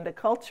cells into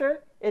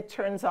culture, it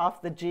turns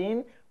off the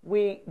gene.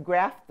 We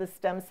graft the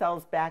stem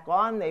cells back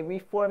on, they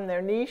reform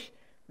their niche,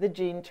 the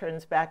gene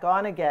turns back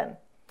on again.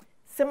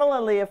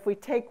 Similarly, if we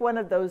take one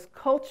of those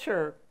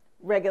culture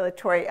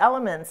regulatory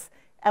elements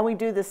and we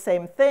do the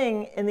same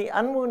thing, in the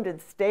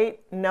unwounded state,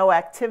 no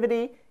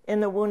activity. In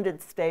the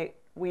wounded state,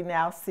 we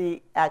now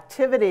see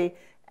activity.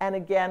 And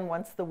again,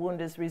 once the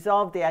wound is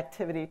resolved, the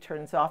activity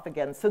turns off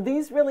again. So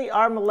these really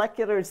are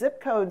molecular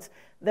zip codes.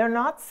 They're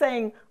not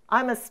saying,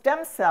 I'm a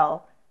stem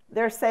cell.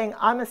 They're saying,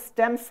 I'm a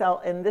stem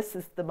cell, and this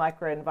is the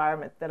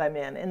microenvironment that I'm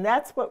in. And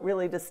that's what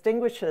really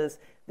distinguishes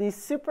these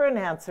super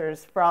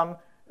enhancers from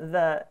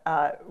the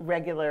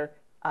regular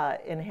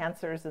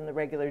enhancers and the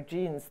regular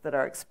genes that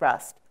are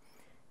expressed.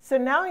 So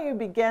now you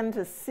begin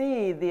to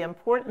see the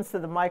importance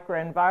of the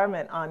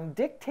microenvironment on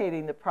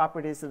dictating the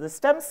properties of the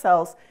stem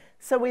cells.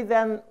 So we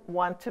then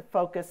want to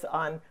focus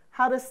on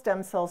how do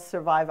stem cells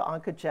survive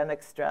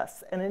oncogenic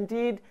stress. And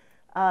indeed,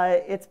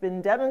 it's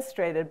been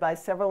demonstrated by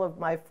several of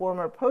my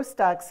former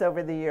postdocs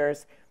over the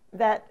years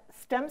that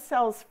stem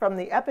cells from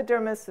the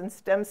epidermis and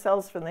stem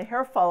cells from the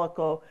hair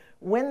follicle,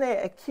 when they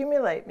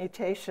accumulate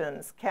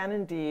mutations, can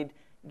indeed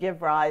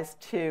give rise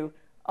to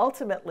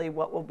ultimately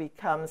what will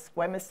become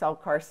squamous cell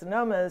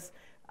carcinomas,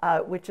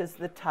 which is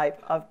the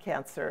type of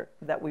cancer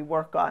that we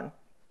work on.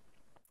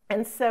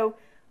 And so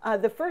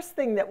the first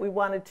thing that we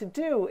wanted to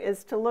do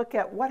is to look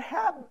at what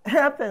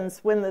happens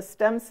when the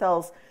stem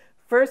cells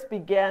first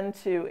began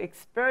to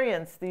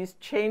experience these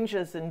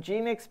changes in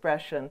gene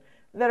expression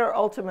that are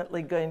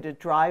ultimately going to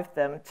drive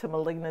them to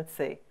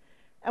malignancy.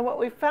 And what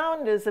we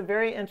found is a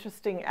very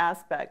interesting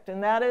aspect,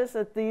 and that is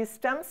that these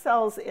stem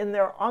cells in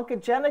their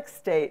oncogenic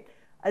state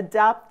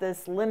adopt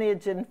this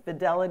lineage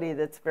infidelity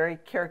that's very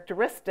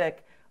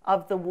characteristic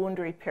of the wound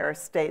repair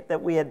state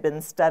that we had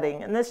been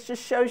studying. And this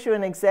just shows you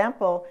an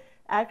example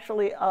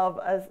actually of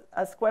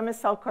a squamous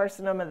cell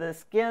carcinoma of the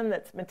skin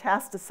that's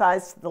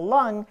metastasized to the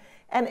lung,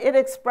 and it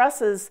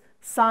expresses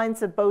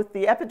signs of both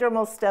the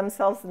epidermal stem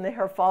cells and the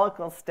hair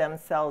follicle stem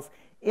cells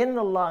in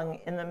the lung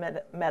in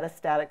the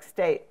metastatic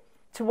state.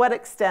 To what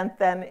extent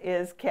then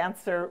is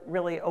cancer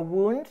really a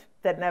wound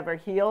that never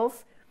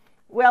heals?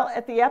 Well,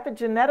 at the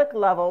epigenetic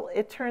level,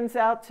 it turns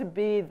out to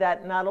be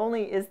that not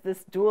only is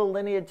this dual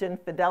lineage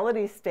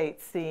infidelity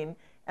state seen,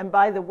 and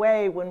by the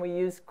way, when we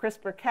use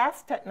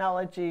CRISPR-Cas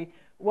technology,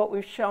 what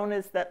we've shown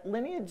is that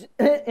lineage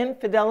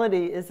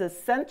infidelity is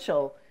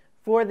essential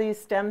for these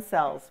stem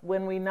cells.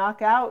 When we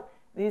knock out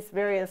these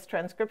various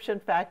transcription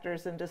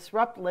factors and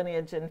disrupt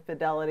lineage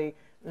infidelity,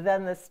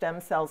 then the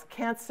stem cells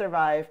can't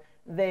survive.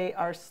 They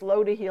are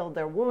slow to heal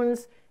their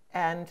wounds,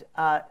 and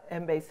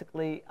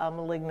basically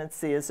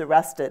malignancy is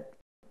arrested.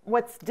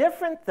 What's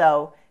different,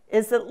 though,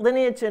 is that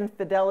lineage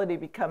infidelity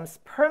becomes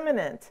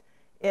permanent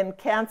in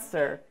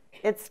cancer.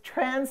 It's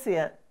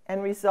transient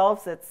and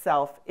resolves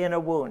itself in a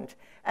wound.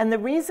 And the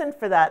reason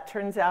for that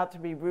turns out to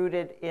be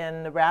rooted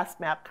in the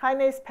RAS-MAP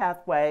kinase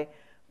pathway,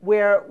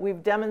 where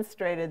we've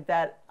demonstrated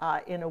that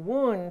in a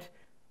wound,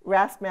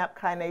 RAS-MAP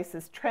kinase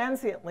is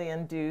transiently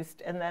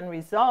induced and then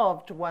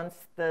resolved once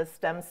the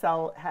stem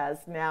cell has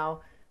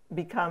now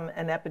become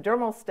an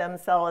epidermal stem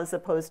cell as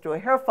opposed to a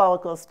hair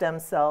follicle stem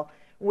cell,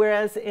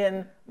 whereas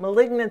in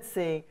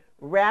malignancy,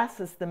 RAS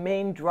is the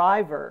main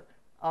driver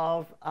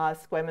of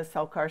squamous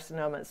cell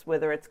carcinomas,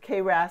 whether it's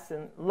KRAS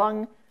in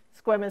lung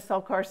squamous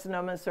cell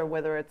carcinomas or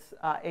whether it's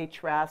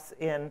HRAS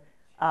in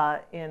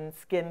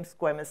skin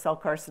squamous cell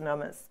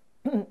carcinomas.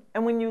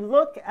 And when you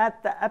look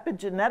at the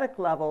epigenetic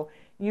level,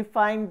 you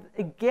find,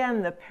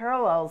 again, the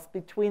parallels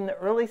between the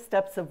early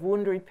steps of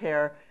wound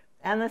repair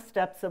and the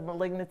steps of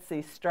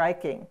malignancy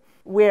striking,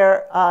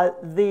 where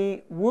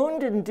the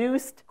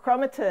wound-induced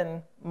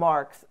chromatin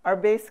marks are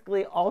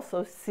basically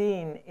also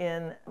seen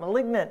in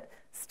malignant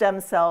stem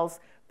cells,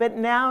 but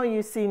now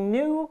you see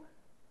new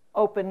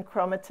open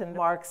chromatin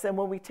marks, and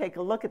when we take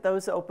a look at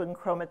those open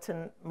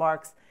chromatin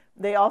marks,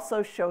 they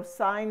also show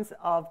signs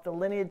of the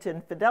lineage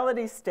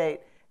infidelity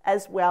state,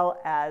 as well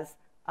as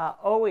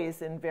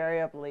always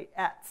invariably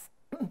ETS.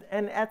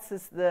 And ETS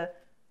is the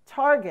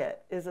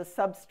target, is a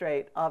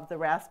substrate of the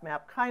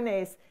RAS-MAP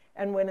kinase,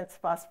 and when it's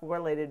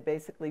phosphorylated,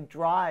 basically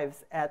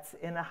drives ETS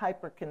in a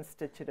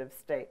hyperconstitutive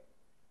state.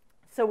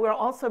 So we're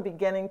also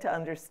beginning to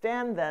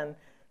understand then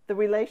the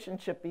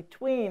relationship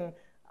between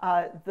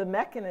the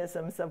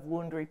mechanisms of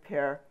wound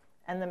repair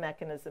and the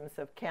mechanisms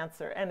of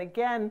cancer. And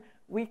again,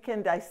 we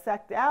can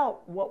dissect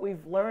out what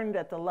we've learned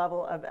at the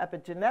level of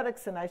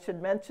epigenetics. And I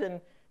should mention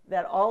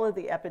that all of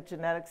the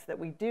epigenetics that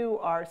we do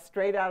are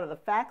straight out of the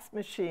fax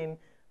machine,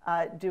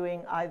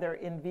 doing either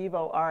in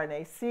vivo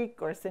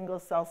RNA-seq or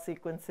single-cell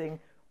sequencing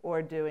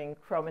or doing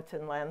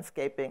chromatin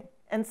landscaping.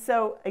 And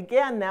so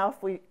again, now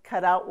if we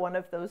cut out one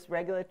of those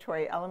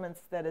regulatory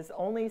elements that is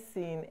only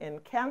seen in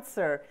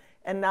cancer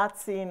and not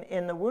seen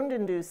in the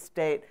wound-induced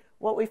state,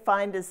 what we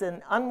find is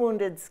in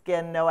unwounded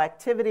skin, no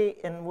activity,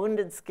 in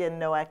wounded skin,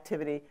 no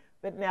activity,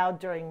 but now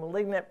during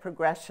malignant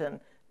progression,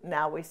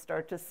 now we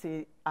start to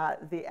see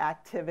the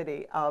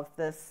activity of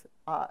this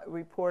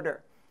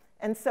reporter.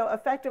 And so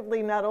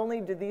effectively, not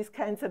only do these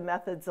kinds of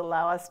methods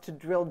allow us to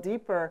drill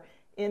deeper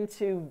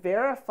into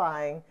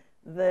verifying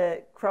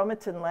the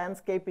chromatin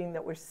landscaping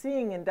that we're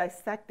seeing and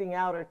dissecting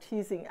out or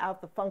teasing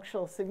out the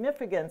functional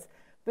significance,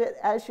 but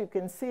as you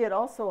can see, it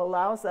also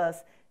allows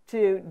us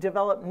to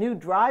develop new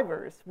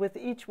drivers. With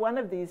each one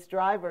of these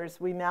drivers,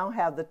 we now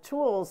have the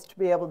tools to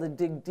be able to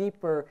dig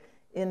deeper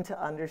into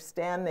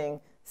understanding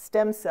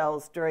stem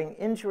cells during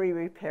injury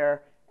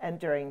repair and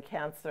during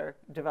cancer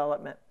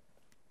development.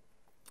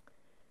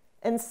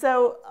 And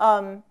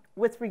so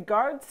with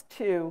regards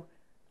to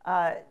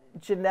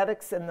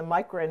genetics and the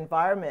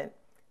microenvironment,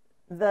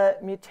 the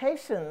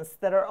mutations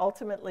that are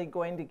ultimately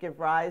going to give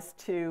rise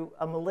to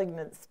a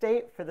malignant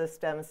state for the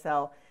stem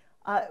cell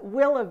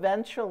will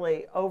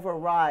eventually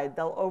override.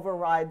 They'll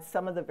override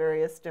some of the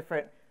various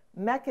different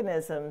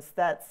mechanisms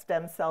that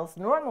stem cells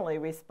normally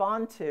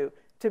respond to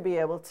be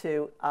able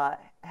to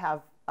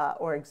have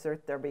or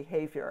exert their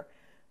behavior.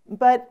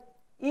 But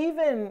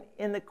even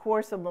in the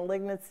course of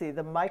malignancy,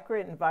 the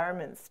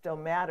microenvironment still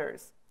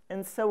matters.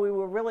 And so we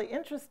were really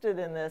interested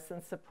in this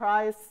and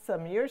surprised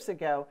some years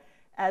ago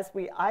as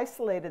we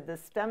isolated the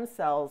stem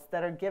cells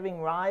that are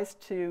giving rise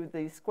to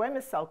the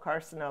squamous cell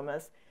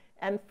carcinomas.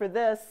 And for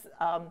this,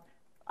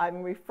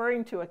 I'm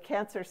referring to a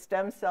cancer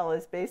stem cell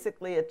as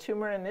basically a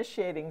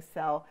tumor-initiating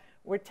cell.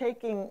 We're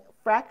taking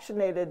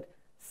fractionated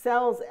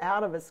cells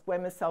out of a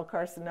squamous cell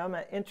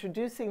carcinoma,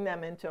 introducing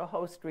them into a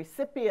host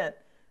recipient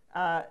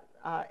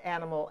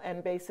animal,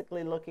 and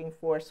basically looking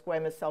for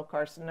squamous cell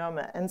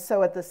carcinoma. And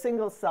so at the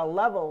single cell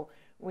level,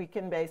 we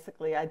can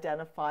basically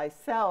identify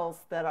cells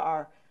that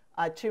are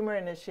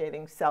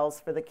tumor-initiating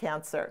cells for the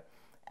cancer.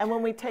 And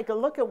when we take a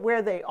look at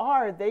where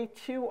they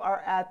too are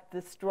at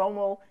the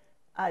stromal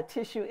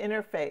tissue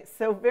interface.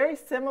 So very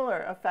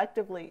similar,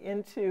 effectively,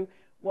 into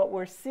what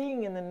we're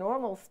seeing in the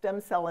normal stem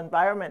cell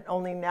environment,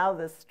 only now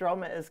the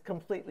stroma is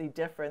completely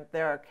different.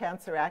 There are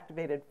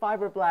cancer-activated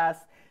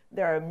fibroblasts,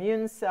 there are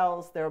immune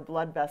cells, there are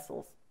blood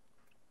vessels.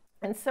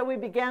 And so we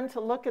began to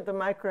look at the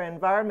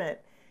microenvironment,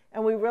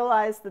 and we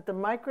realized that the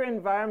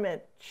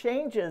microenvironment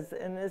changes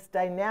in this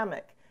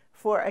dynamic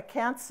for a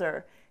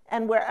cancer.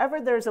 And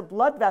wherever there's a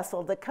blood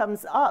vessel that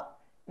comes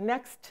up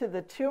next to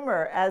the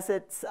tumor as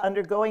it's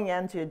undergoing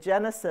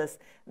angiogenesis,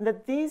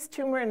 that these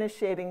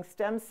tumor-initiating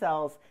stem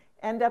cells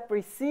end up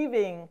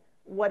receiving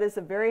what is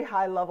a very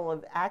high level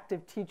of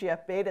active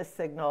TGF-beta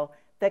signal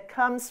that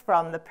comes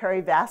from the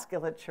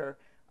perivasculature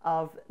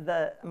of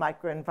the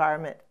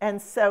microenvironment.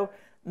 And so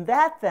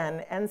that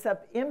then ends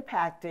up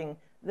impacting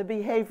the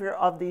behavior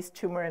of these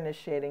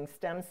tumor-initiating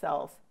stem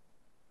cells.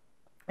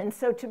 And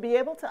so to be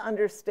able to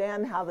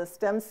understand how the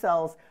stem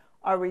cells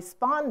are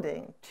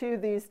responding to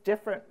these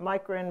different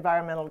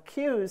microenvironmental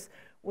cues,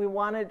 we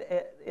wanted,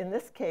 in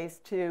this case,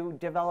 to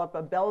develop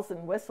a bells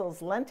and whistles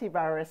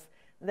lentivirus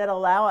that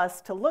allow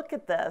us to look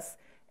at this.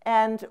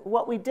 And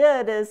what we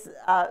did is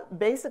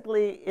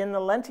basically in the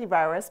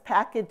lentivirus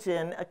package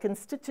in a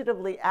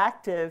constitutively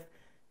active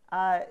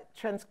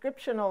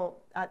transcriptional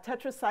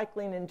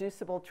tetracycline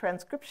inducible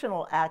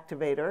transcriptional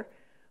activator.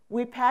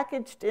 We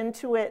packaged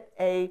into it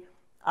a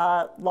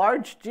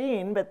large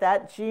gene, but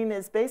that gene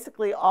is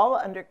basically all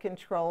under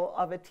control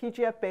of a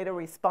TGF-beta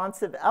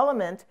responsive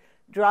element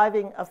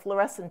driving a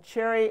fluorescent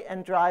cherry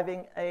and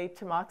driving a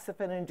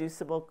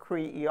tamoxifen-inducible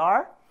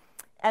Cre-ER.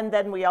 And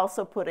then we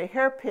also put a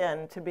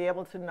hairpin to be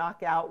able to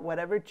knock out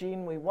whatever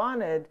gene we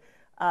wanted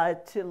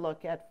to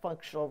look at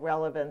functional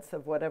relevance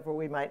of whatever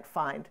we might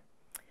find.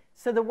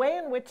 So the way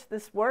in which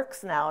this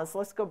works now is,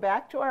 let's go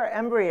back to our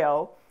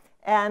embryo,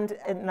 and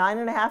in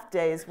 9.5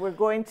 days, we're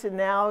going to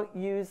now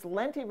use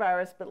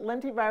lentivirus, but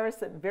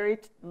lentivirus at very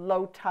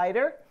low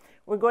titer.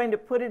 We're going to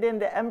put it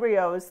into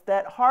embryos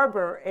that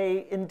harbor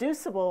a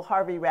inducible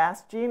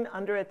Harvey-Rast gene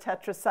under a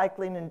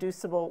tetracycline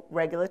inducible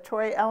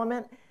regulatory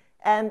element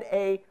and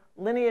a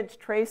lineage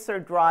tracer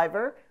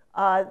driver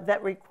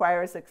that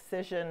requires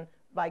excision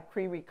by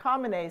Cre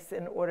recombinase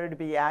in order to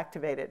be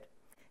activated.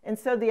 And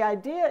so the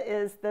idea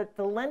is that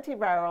the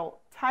lentiviral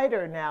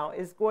titer now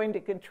is going to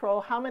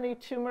control how many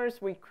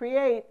tumors we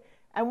create,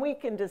 and we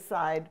can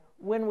decide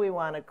when we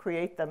want to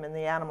create them in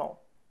the animal.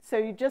 So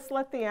you just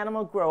let the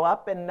animal grow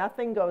up and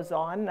nothing goes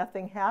on,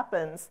 nothing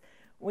happens.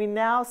 We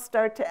now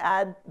start to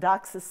add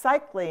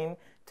doxycycline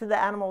to the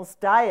animal's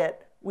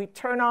diet. We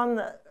turn on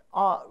the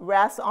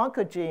RAS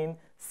oncogene,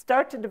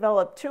 start to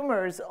develop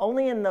tumors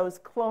only in those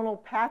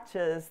clonal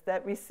patches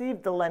that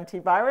receive the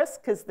lentivirus,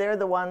 because they're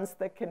the ones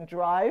that can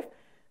drive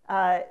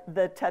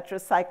the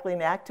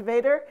tetracycline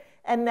activator.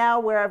 And now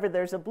wherever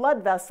there's a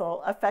blood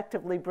vessel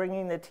effectively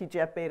bringing the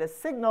TGF-beta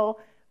signal,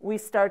 we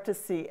start to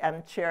see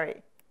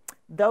M-cherry.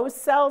 Those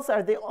cells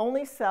are the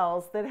only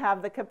cells that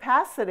have the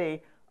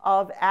capacity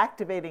of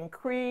activating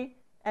Cre.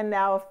 And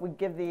now if we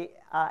give the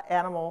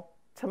animal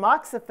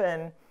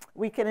tamoxifen,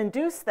 we can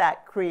induce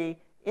that Cre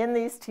in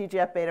these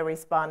TGF-beta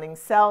responding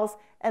cells,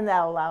 and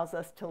that allows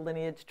us to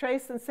lineage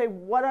trace and say,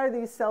 what are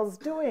these cells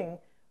doing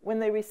when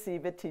they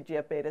receive a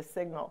TGF-beta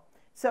signal?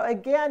 So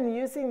again,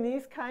 using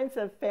these kinds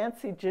of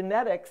fancy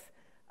genetics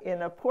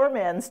in a poor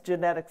man's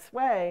genetics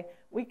way,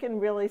 we can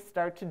really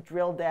start to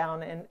drill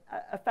down and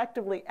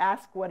effectively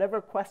ask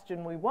whatever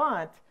question we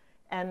want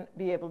and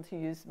be able to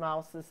use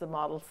mouse as a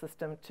model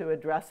system to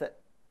address it.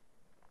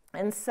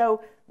 And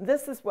so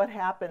this is what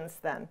happens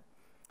then.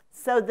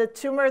 So the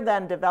tumor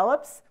then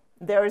develops.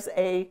 There's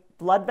a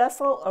blood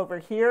vessel over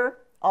here.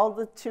 All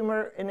the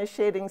tumor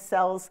initiating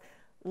cells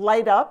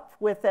light up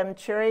with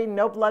M-cherry.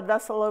 No blood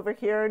vessel over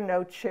here,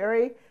 no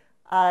cherry.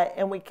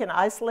 And we can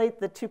isolate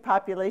the two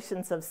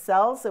populations of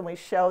cells, and we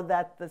show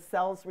that the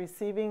cells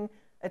receiving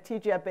a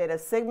TGF-beta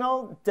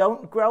signal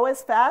don't grow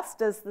as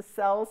fast as the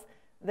cells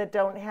that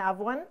don't have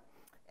one.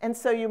 And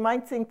so you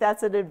might think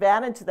that's an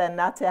advantage then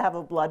not to have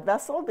a blood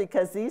vessel,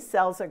 because these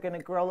cells are going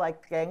to grow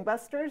like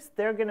gangbusters.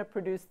 They're going to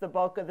produce the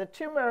bulk of the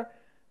tumor.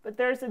 But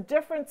there's a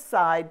different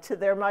side to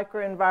their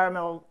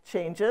microenvironmental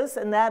changes,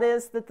 and that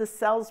is that the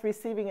cells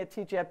receiving a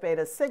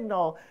TGF-beta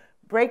signal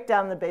break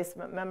down the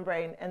basement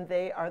membrane, and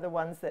they are the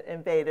ones that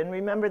invade. And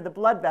remember the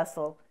blood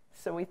vessel,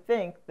 so we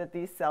think that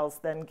these cells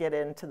then get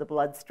into the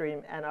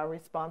bloodstream and are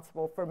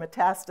responsible for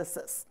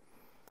metastasis.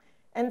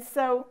 And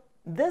so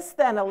this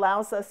then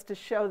allows us to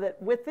show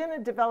that within a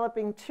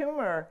developing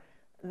tumor,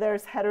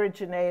 there's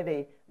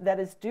heterogeneity that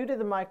is due to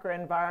the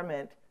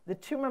microenvironment, the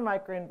tumor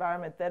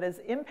microenvironment, that is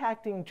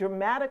impacting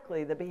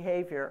dramatically the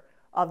behavior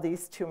of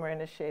these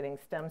tumor-initiating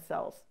stem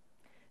cells.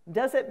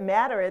 Does it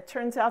matter? It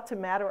turns out to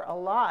matter a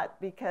lot,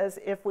 because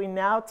if we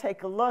now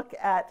take a look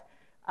at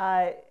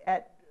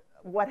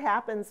what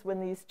happens when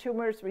these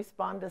tumors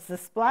respond to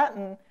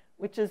cisplatin,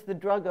 which is the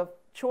drug of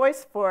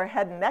choice for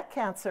head and neck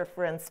cancer,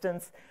 for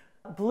instance,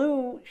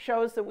 blue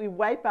shows that we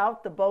wipe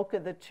out the bulk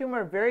of the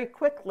tumor very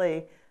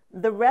quickly.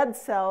 The red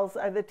cells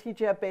are the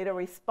TGF-beta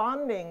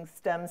responding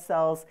stem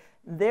cells.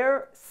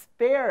 They're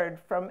spared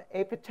from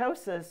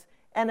apoptosis.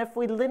 And if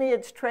we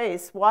lineage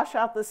trace, wash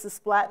out the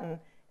cisplatin,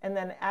 and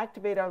then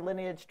activate our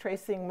lineage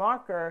tracing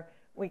marker,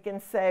 we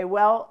can say,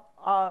 well,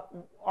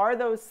 are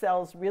those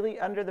cells really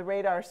under the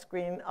radar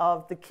screen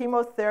of the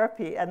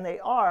chemotherapy? And they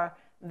are.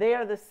 They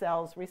are the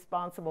cells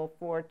responsible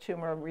for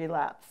tumor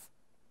relapse.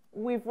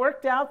 We've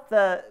worked out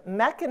the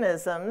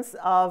mechanisms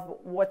of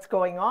what's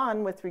going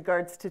on with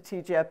regards to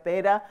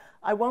TGF-beta.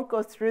 I won't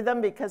go through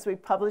them because we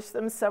published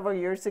them several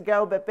years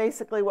ago, but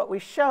basically what we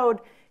showed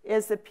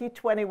is that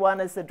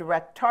P21 is a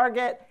direct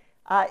target,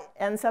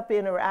 ends up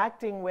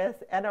interacting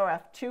with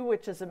NRF2,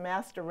 which is a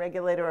master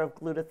regulator of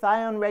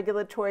glutathione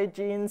regulatory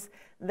genes.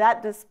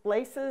 That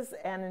displaces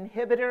an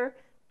inhibitor,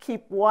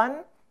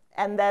 KEAP1,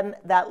 and then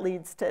that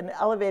leads to an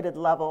elevated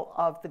level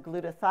of the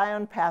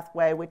glutathione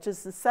pathway, which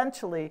is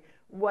essentially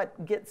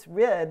what gets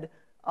rid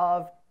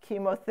of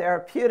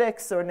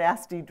chemotherapeutics or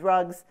nasty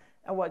drugs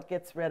and what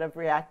gets rid of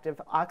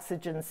reactive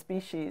oxygen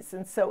species.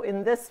 And so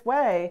in this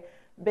way,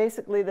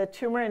 basically the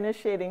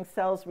tumor-initiating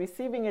cells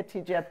receiving a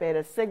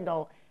TGF-beta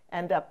signal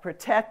end up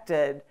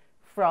protected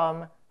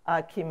from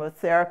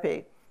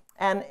chemotherapy.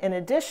 And in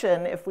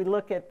addition, if we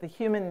look at the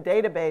human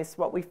database,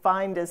 what we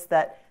find is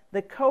that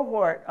the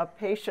cohort of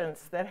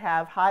patients that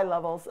have high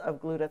levels of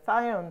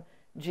glutathione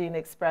gene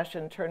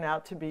expression turn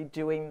out to be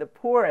doing the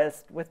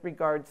poorest with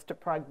regards to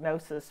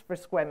prognosis for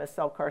squamous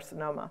cell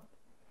carcinoma.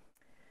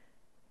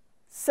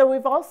 So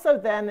we've also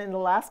then, in the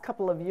last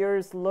couple of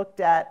years, looked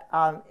at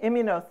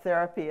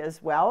immunotherapy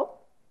as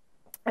well,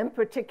 in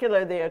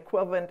particular the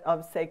equivalent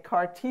of, say,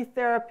 CAR T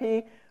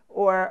therapy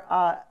or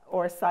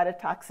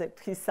cytotoxic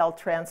T-cell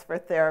transfer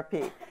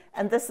therapy.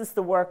 And this is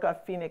the work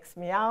of Phoenix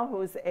Miao,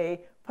 who's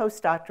a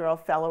postdoctoral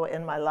fellow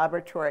in my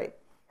laboratory.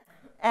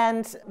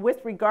 And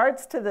with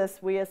regards to this,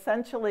 we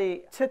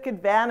essentially took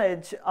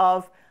advantage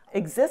of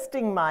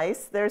existing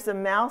mice. There's a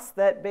mouse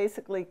that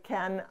basically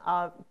can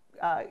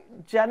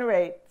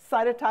generate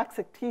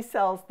cytotoxic T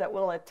cells that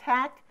will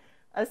attack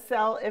a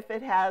cell if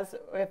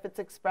it's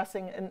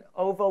expressing an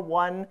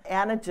OVA1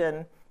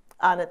 antigen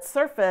on its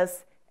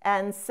surface.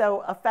 And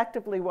so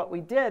effectively what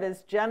we did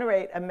is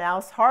generate a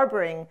mouse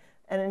harboring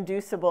an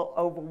inducible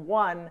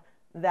OVA1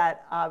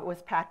 that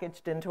was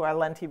packaged into our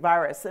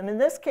lentivirus. And in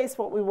this case,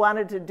 what we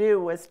wanted to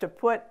do was to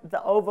put the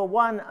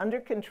OVA1 under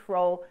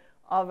control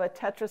of a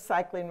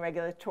tetracycline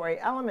regulatory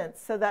element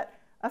so that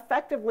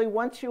effectively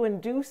once you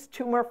induce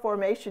tumor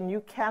formation,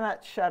 you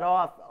cannot shut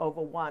off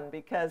OVA1,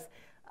 because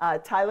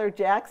Tyler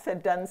Jacks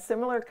had done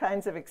similar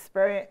kinds of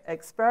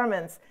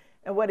experiments,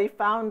 and what he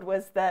found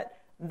was that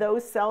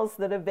those cells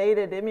that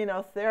evaded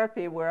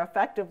immunotherapy were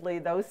effectively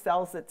those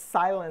cells that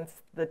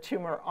silenced the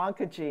tumor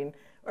oncogene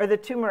or the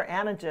tumor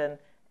antigen,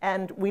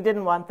 and we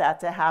didn't want that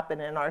to happen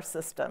in our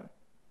system.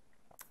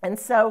 And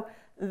so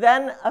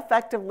then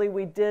effectively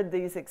we did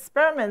these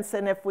experiments,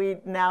 and if we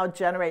now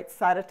generate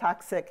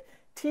cytotoxic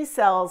T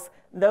cells,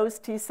 those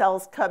T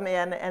cells come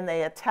in and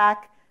they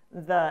attack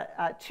the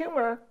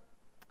tumor,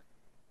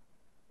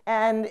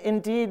 and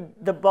indeed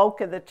the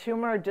bulk of the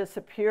tumor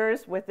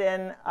disappears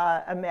within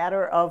a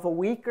matter of a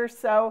week or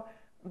so.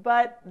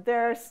 But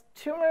there's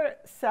tumor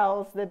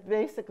cells that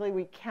basically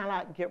we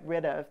cannot get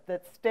rid of,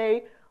 that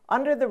stay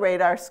under the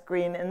radar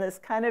screen in this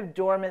kind of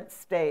dormant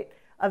state.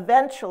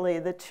 Eventually,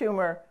 the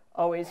tumor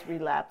always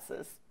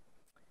relapses.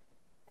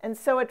 And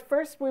so at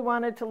first we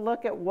wanted to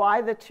look at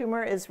why the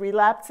tumor is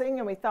relapsing,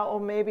 and we thought, well,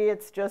 maybe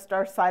it's just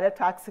our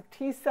cytotoxic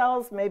T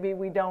cells, maybe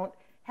we don't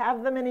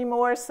have them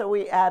anymore, so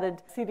we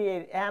added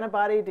CD8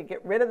 antibody to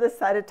get rid of the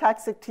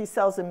cytotoxic T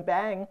cells, and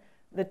bang,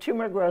 the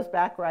tumor grows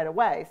back right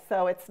away.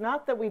 So it's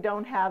not that we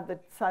don't have the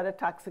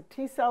cytotoxic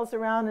T cells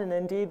around, and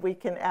indeed we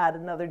can add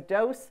another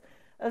dose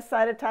of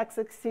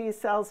cytotoxic T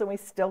cells and we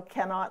still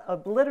cannot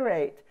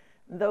obliterate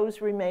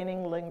those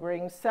remaining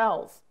lingering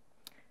cells.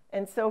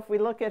 And so if we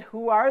look at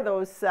who are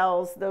those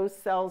cells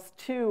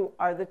too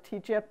are the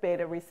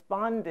TGF-beta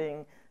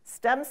responding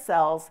stem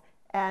cells.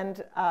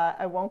 And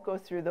I won't go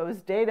through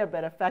those data,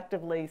 but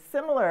effectively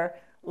similar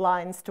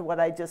lines to what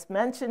I just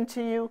mentioned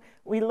to you.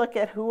 We look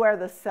at who are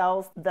the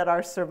cells that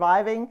are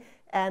surviving,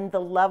 and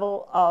the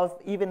level of,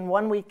 even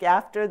 1 week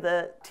after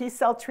the T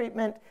cell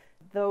treatment,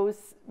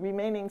 those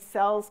remaining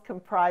cells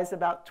comprise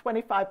about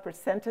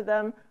 25% of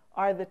them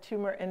are the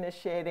tumor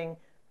initiating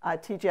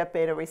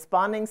TGF-beta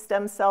responding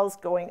stem cells,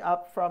 going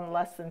up from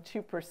less than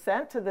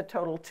 2% of the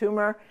total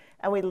tumor,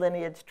 and we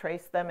lineage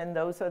trace them, and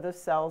those are the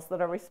cells that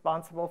are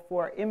responsible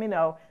for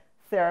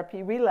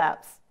immunotherapy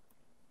relapse.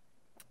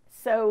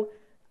 So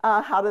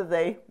how do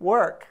they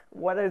work?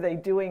 What are they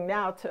doing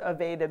now to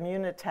evade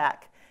immune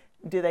attack?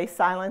 Do they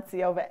silence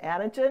the OVA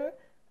antigen?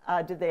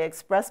 Do they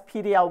express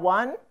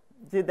PD-L1?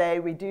 Do they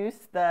reduce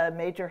the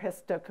major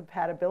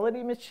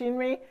histocompatibility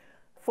machinery?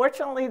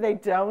 Fortunately, they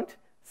don't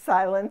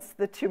silence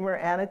the tumor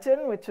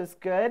antigen, which is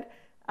good.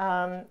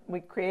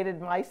 We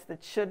created mice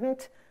that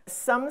shouldn't.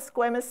 Some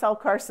squamous cell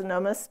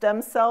carcinoma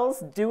stem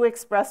cells do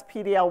express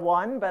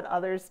PD-L1, but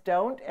others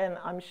don't, and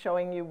I'm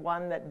showing you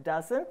one that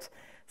doesn't.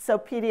 So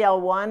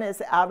PD-L1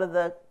 is out of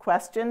the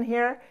question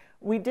here.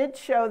 We did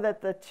show that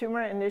the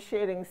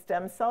tumor-initiating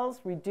stem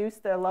cells reduce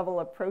their level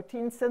of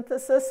protein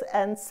synthesis,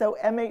 and so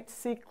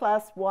MHC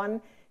class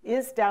I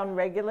is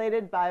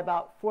downregulated by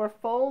about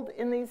 4-fold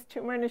in these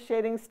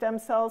tumor-initiating stem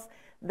cells.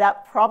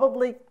 That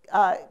probably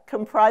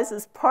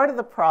comprises part of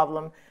the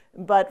problem,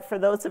 but for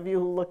those of you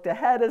who looked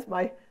ahead as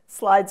my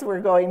slides were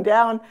going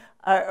down,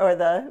 or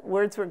the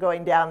words were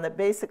going down, that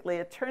basically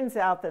it turns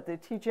out that the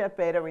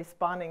TGF-beta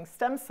responding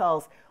stem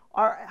cells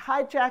are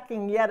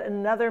hijacking yet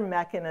another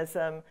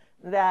mechanism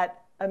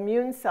that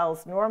immune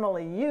cells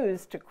normally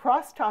use to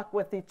crosstalk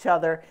with each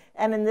other,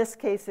 and in this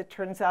case it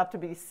turns out to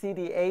be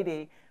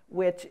CD80,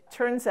 which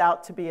turns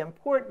out to be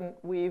important.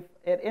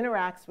 It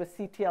interacts with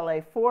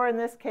CTLA-4 in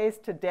this case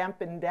to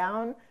dampen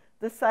down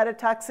the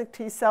cytotoxic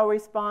T cell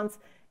response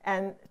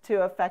and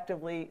to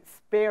effectively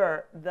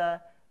spare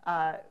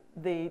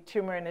the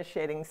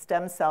tumor-initiating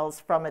stem cells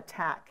from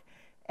attack.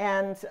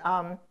 And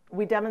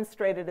we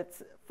demonstrated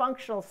its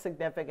functional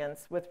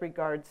significance with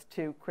regards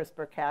to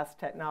CRISPR-Cas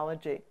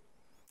technology.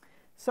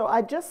 So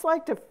I'd just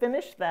like to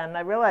finish then.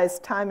 I realize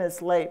time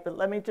is late, but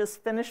let me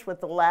just finish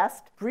with the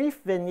last brief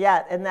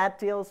vignette, and that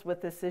deals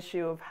with this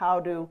issue of how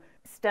do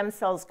stem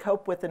cells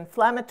cope with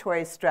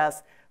inflammatory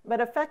stress. But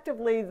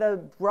effectively,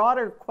 the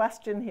broader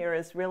question here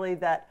is really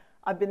that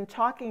I've been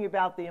talking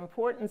about the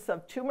importance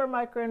of tumor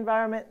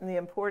microenvironment and the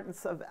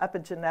importance of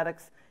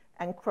epigenetics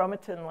and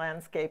chromatin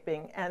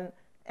landscaping,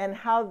 and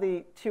how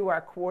the two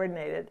are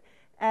coordinated.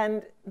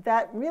 And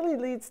that really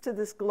leads to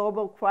this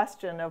global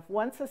question of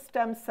once a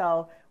stem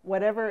cell,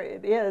 whatever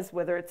it is,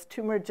 whether it's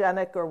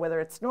tumorigenic or whether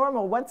it's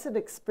normal, once it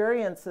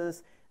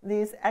experiences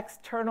these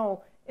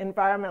external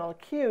environmental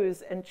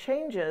cues and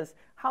changes,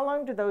 how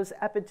long do those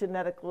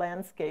epigenetic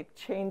landscape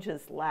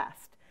changes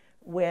last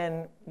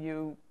when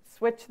you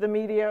switch the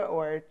media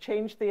or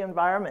change the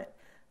environment?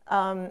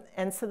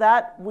 And so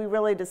that we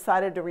really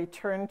decided to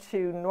return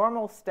to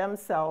normal stem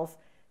cells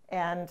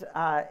and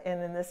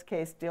in this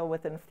case, deal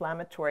with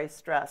inflammatory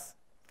stress.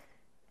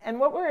 And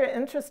what we're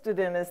interested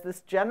in is this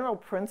general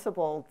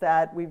principle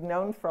that we've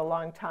known for a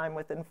long time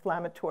with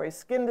inflammatory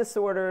skin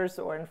disorders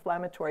or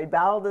inflammatory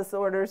bowel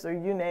disorders, or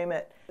you name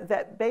it,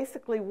 that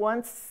basically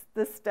once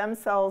the stem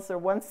cells or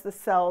once the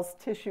cell's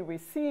tissue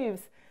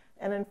receives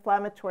an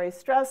inflammatory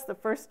stress the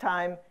first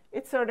time,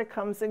 it sort of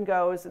comes and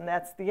goes, and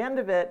that's the end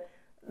of it.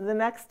 The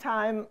next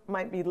time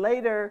might be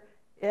later,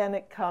 and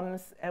it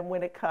comes, and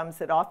when it comes,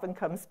 it often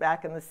comes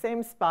back in the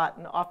same spot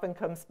and often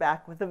comes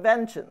back with a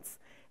vengeance.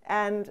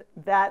 And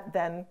that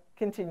then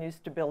continues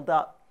to build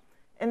up.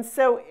 And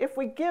so if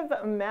we give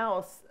a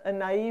mouse a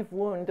naive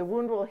wound, the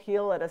wound will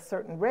heal at a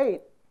certain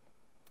rate.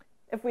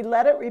 If we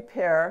let it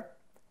repair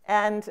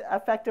and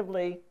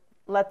effectively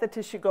let the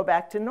tissue go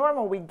back to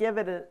normal, we give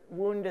it a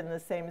wound in the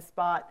same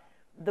spot,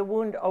 the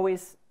wound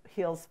always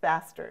heals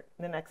faster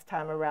the next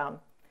time around.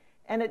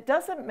 And it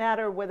doesn't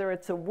matter whether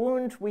it's a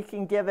wound. We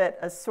can give it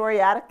a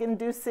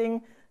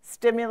psoriatic-inducing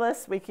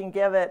stimulus. We can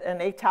give it an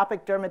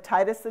atopic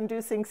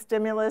dermatitis-inducing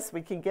stimulus.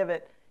 We can give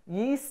it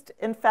yeast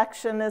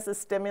infection as a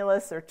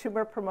stimulus or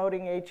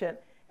tumor-promoting agent.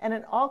 And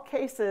in all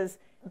cases,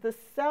 the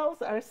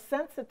cells are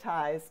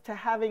sensitized to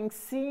having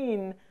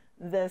seen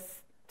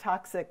this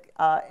toxic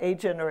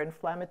agent or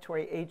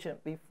inflammatory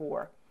agent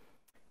before.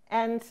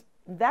 And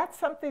that's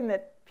something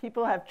that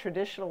people have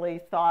traditionally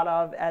thought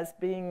of as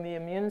being the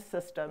immune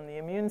system. The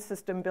immune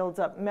system builds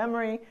up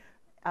memory.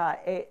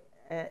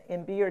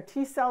 In B or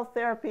T cell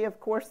therapy,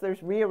 of course,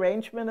 there's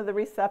rearrangement of the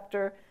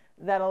receptor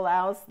that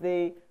allows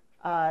the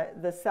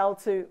cell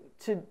to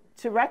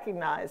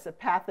recognize a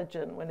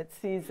pathogen when it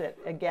sees it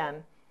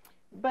again.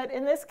 But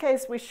in this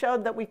case, we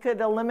showed that we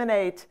could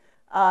eliminate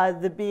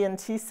the B and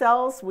T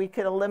cells. We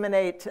could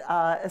eliminate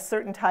a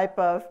certain type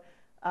of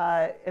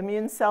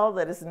immune cell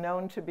that is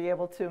known to be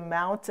able to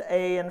mount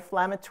an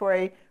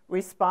inflammatory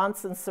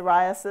response in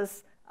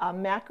psoriasis.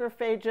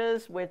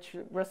 Macrophages, which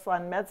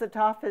Ruslan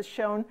Medzatov has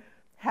shown,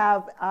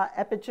 have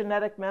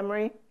epigenetic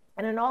memory.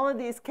 And in all of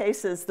these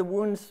cases, the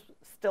wounds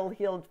still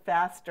healed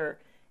faster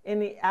in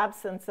the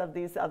absence of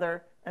these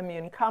other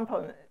immune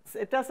components.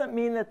 It doesn't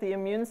mean that the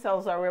immune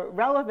cells are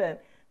irrelevant.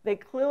 They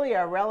clearly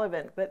are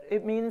relevant, but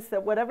it means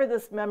that whatever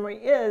this memory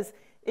is,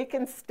 it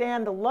can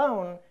stand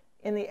alone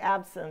in the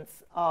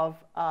absence of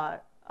the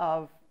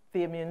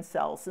immune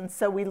cells. And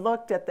so we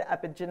looked at the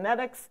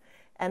epigenetics,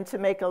 and to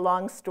make a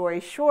long story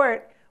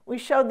short, we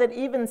showed that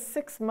even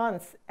 6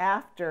 months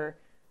after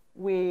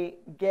we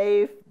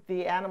gave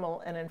the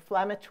animal an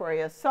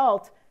inflammatory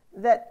assault,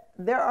 that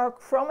there are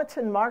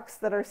chromatin marks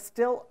that are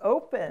still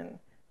open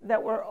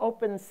that were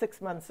open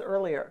 6 months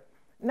earlier.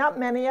 Not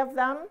many of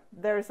them.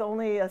 There's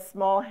only a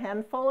small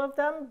handful of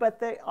them, but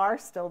they are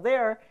still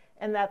there,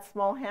 and that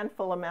small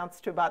handful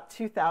amounts to about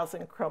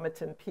 2,000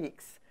 chromatin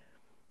peaks.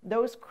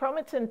 Those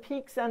chromatin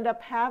peaks end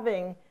up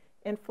having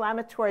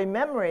inflammatory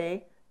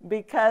memory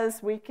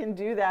because we can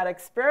do that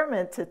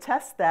experiment to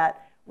test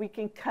that. We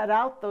can cut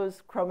out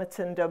those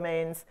chromatin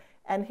domains,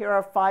 and here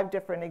are 5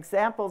 different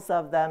examples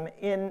of them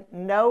in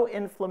no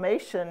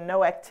inflammation,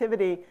 no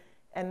activity,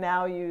 and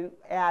now you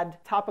add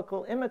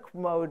topical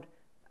imicmode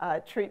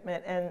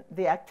treatment and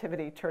the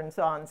activity turns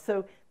on.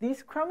 So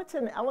these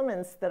chromatin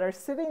elements that are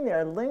sitting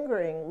there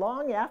lingering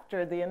long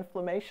after the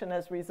inflammation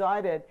has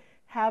resided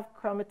have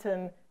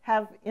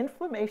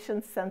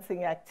inflammation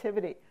sensing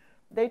activity.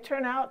 They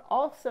turn out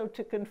also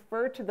to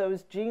confer to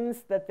those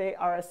genes that they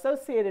are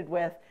associated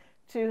with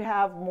to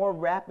have more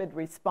rapid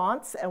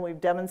response, and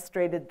we've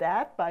demonstrated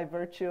that by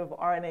virtue of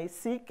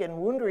RNA-seq and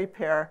wound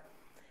repair.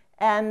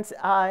 And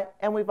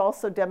we've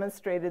also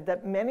demonstrated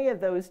that many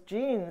of those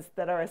genes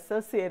that are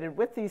associated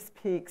with these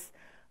peaks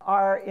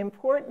are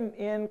important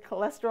in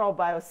cholesterol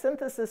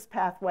biosynthesis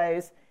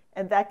pathways,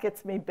 and that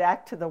gets me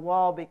back to the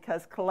wall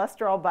because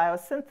cholesterol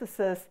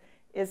biosynthesis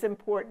is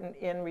important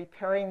in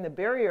repairing the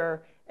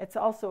barrier. It's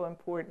also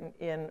important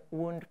in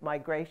wound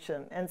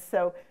migration. And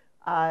so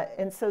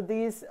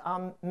these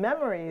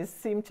memories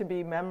seem to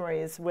be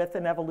memories with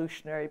an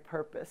evolutionary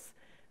purpose.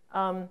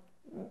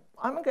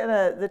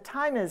 The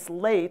time is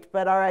late,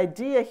 but our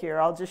idea here,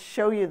 I'll just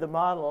show you the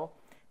model.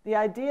 The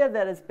idea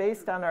that is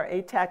based on our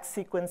ATAC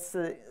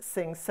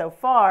sequencing so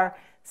far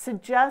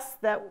suggests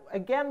that,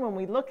 again, when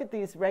we look at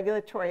these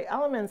regulatory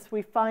elements,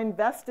 we find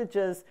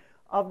vestiges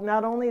of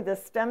not only the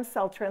stem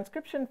cell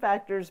transcription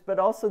factors, but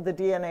also the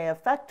DNA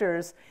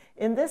effectors.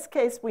 In this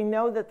case, we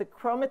know that the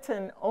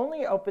chromatin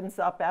only opens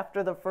up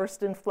after the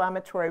first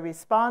inflammatory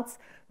response.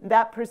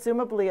 That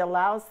presumably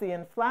allows the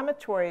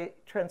inflammatory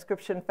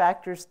transcription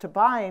factors to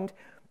bind,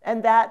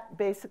 and that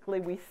basically,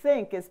 we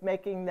think, is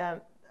making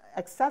them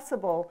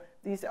accessible,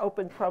 these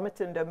open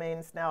chromatin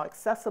domains now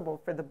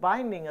accessible for the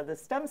binding of the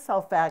stem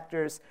cell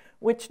factors,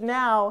 which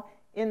now,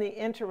 in the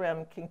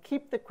interim, can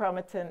keep the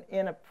chromatin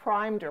in a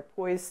primed or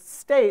poised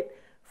state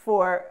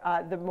for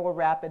the more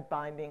rapid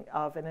binding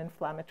of an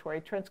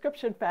inflammatory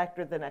transcription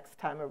factor the next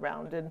time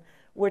around. And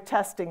we're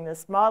testing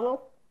this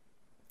model.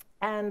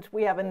 And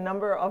we have a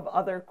number of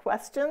other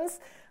questions.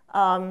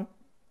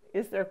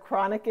 Is there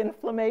chronic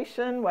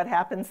inflammation? What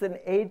happens in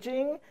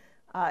aging?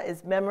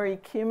 Is memory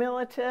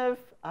cumulative?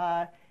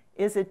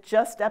 Is it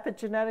just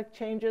epigenetic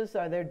changes?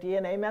 Are there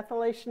DNA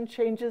methylation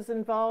changes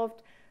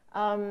involved?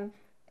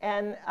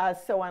 And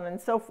so on and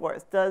so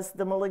forth. Does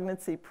the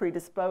malignancy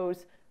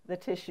predispose the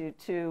tissue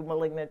to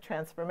malignant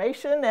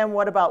transformation? And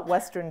what about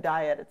Western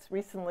diet? It's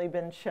recently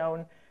been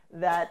shown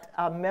that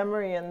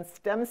mammalian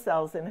stem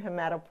cells and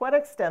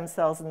hematopoietic stem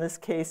cells, in this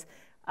case,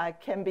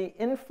 can be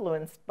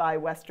influenced by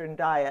Western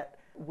diet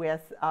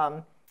with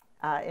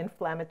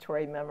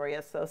inflammatory memory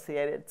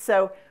associated.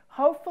 So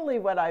hopefully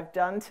what I've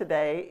done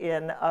today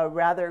in a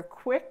rather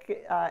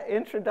quick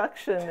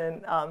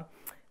introduction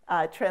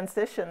and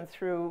transition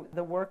through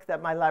the work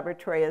that my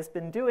laboratory has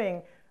been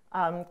doing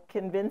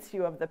convince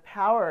you of the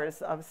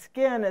powers of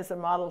skin as a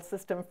model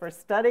system for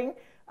studying.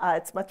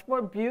 It's much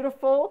more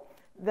beautiful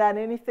than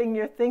anything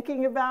you're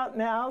thinking about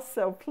now,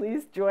 so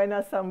please join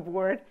us on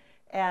board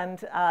And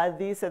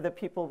these are the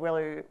people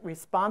really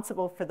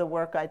responsible for the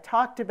work I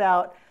talked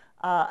about.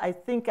 I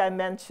think I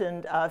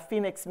mentioned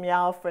Phoenix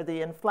Miao for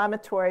the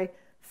inflammatory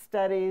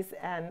studies,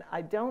 and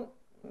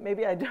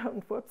maybe I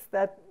don't, whoops,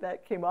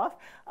 that came off.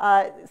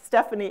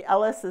 Stephanie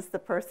Ellis is the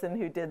person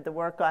who did the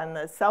work on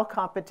the cell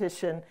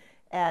competition,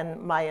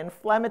 and my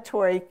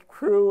inflammatory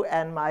crew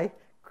and my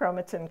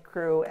chromatin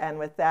crew. And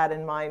with that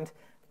in mind,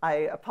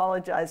 I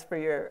apologize for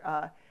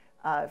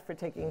for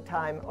taking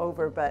time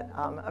over, but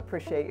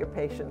appreciate your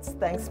patience.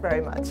 Thanks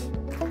very much.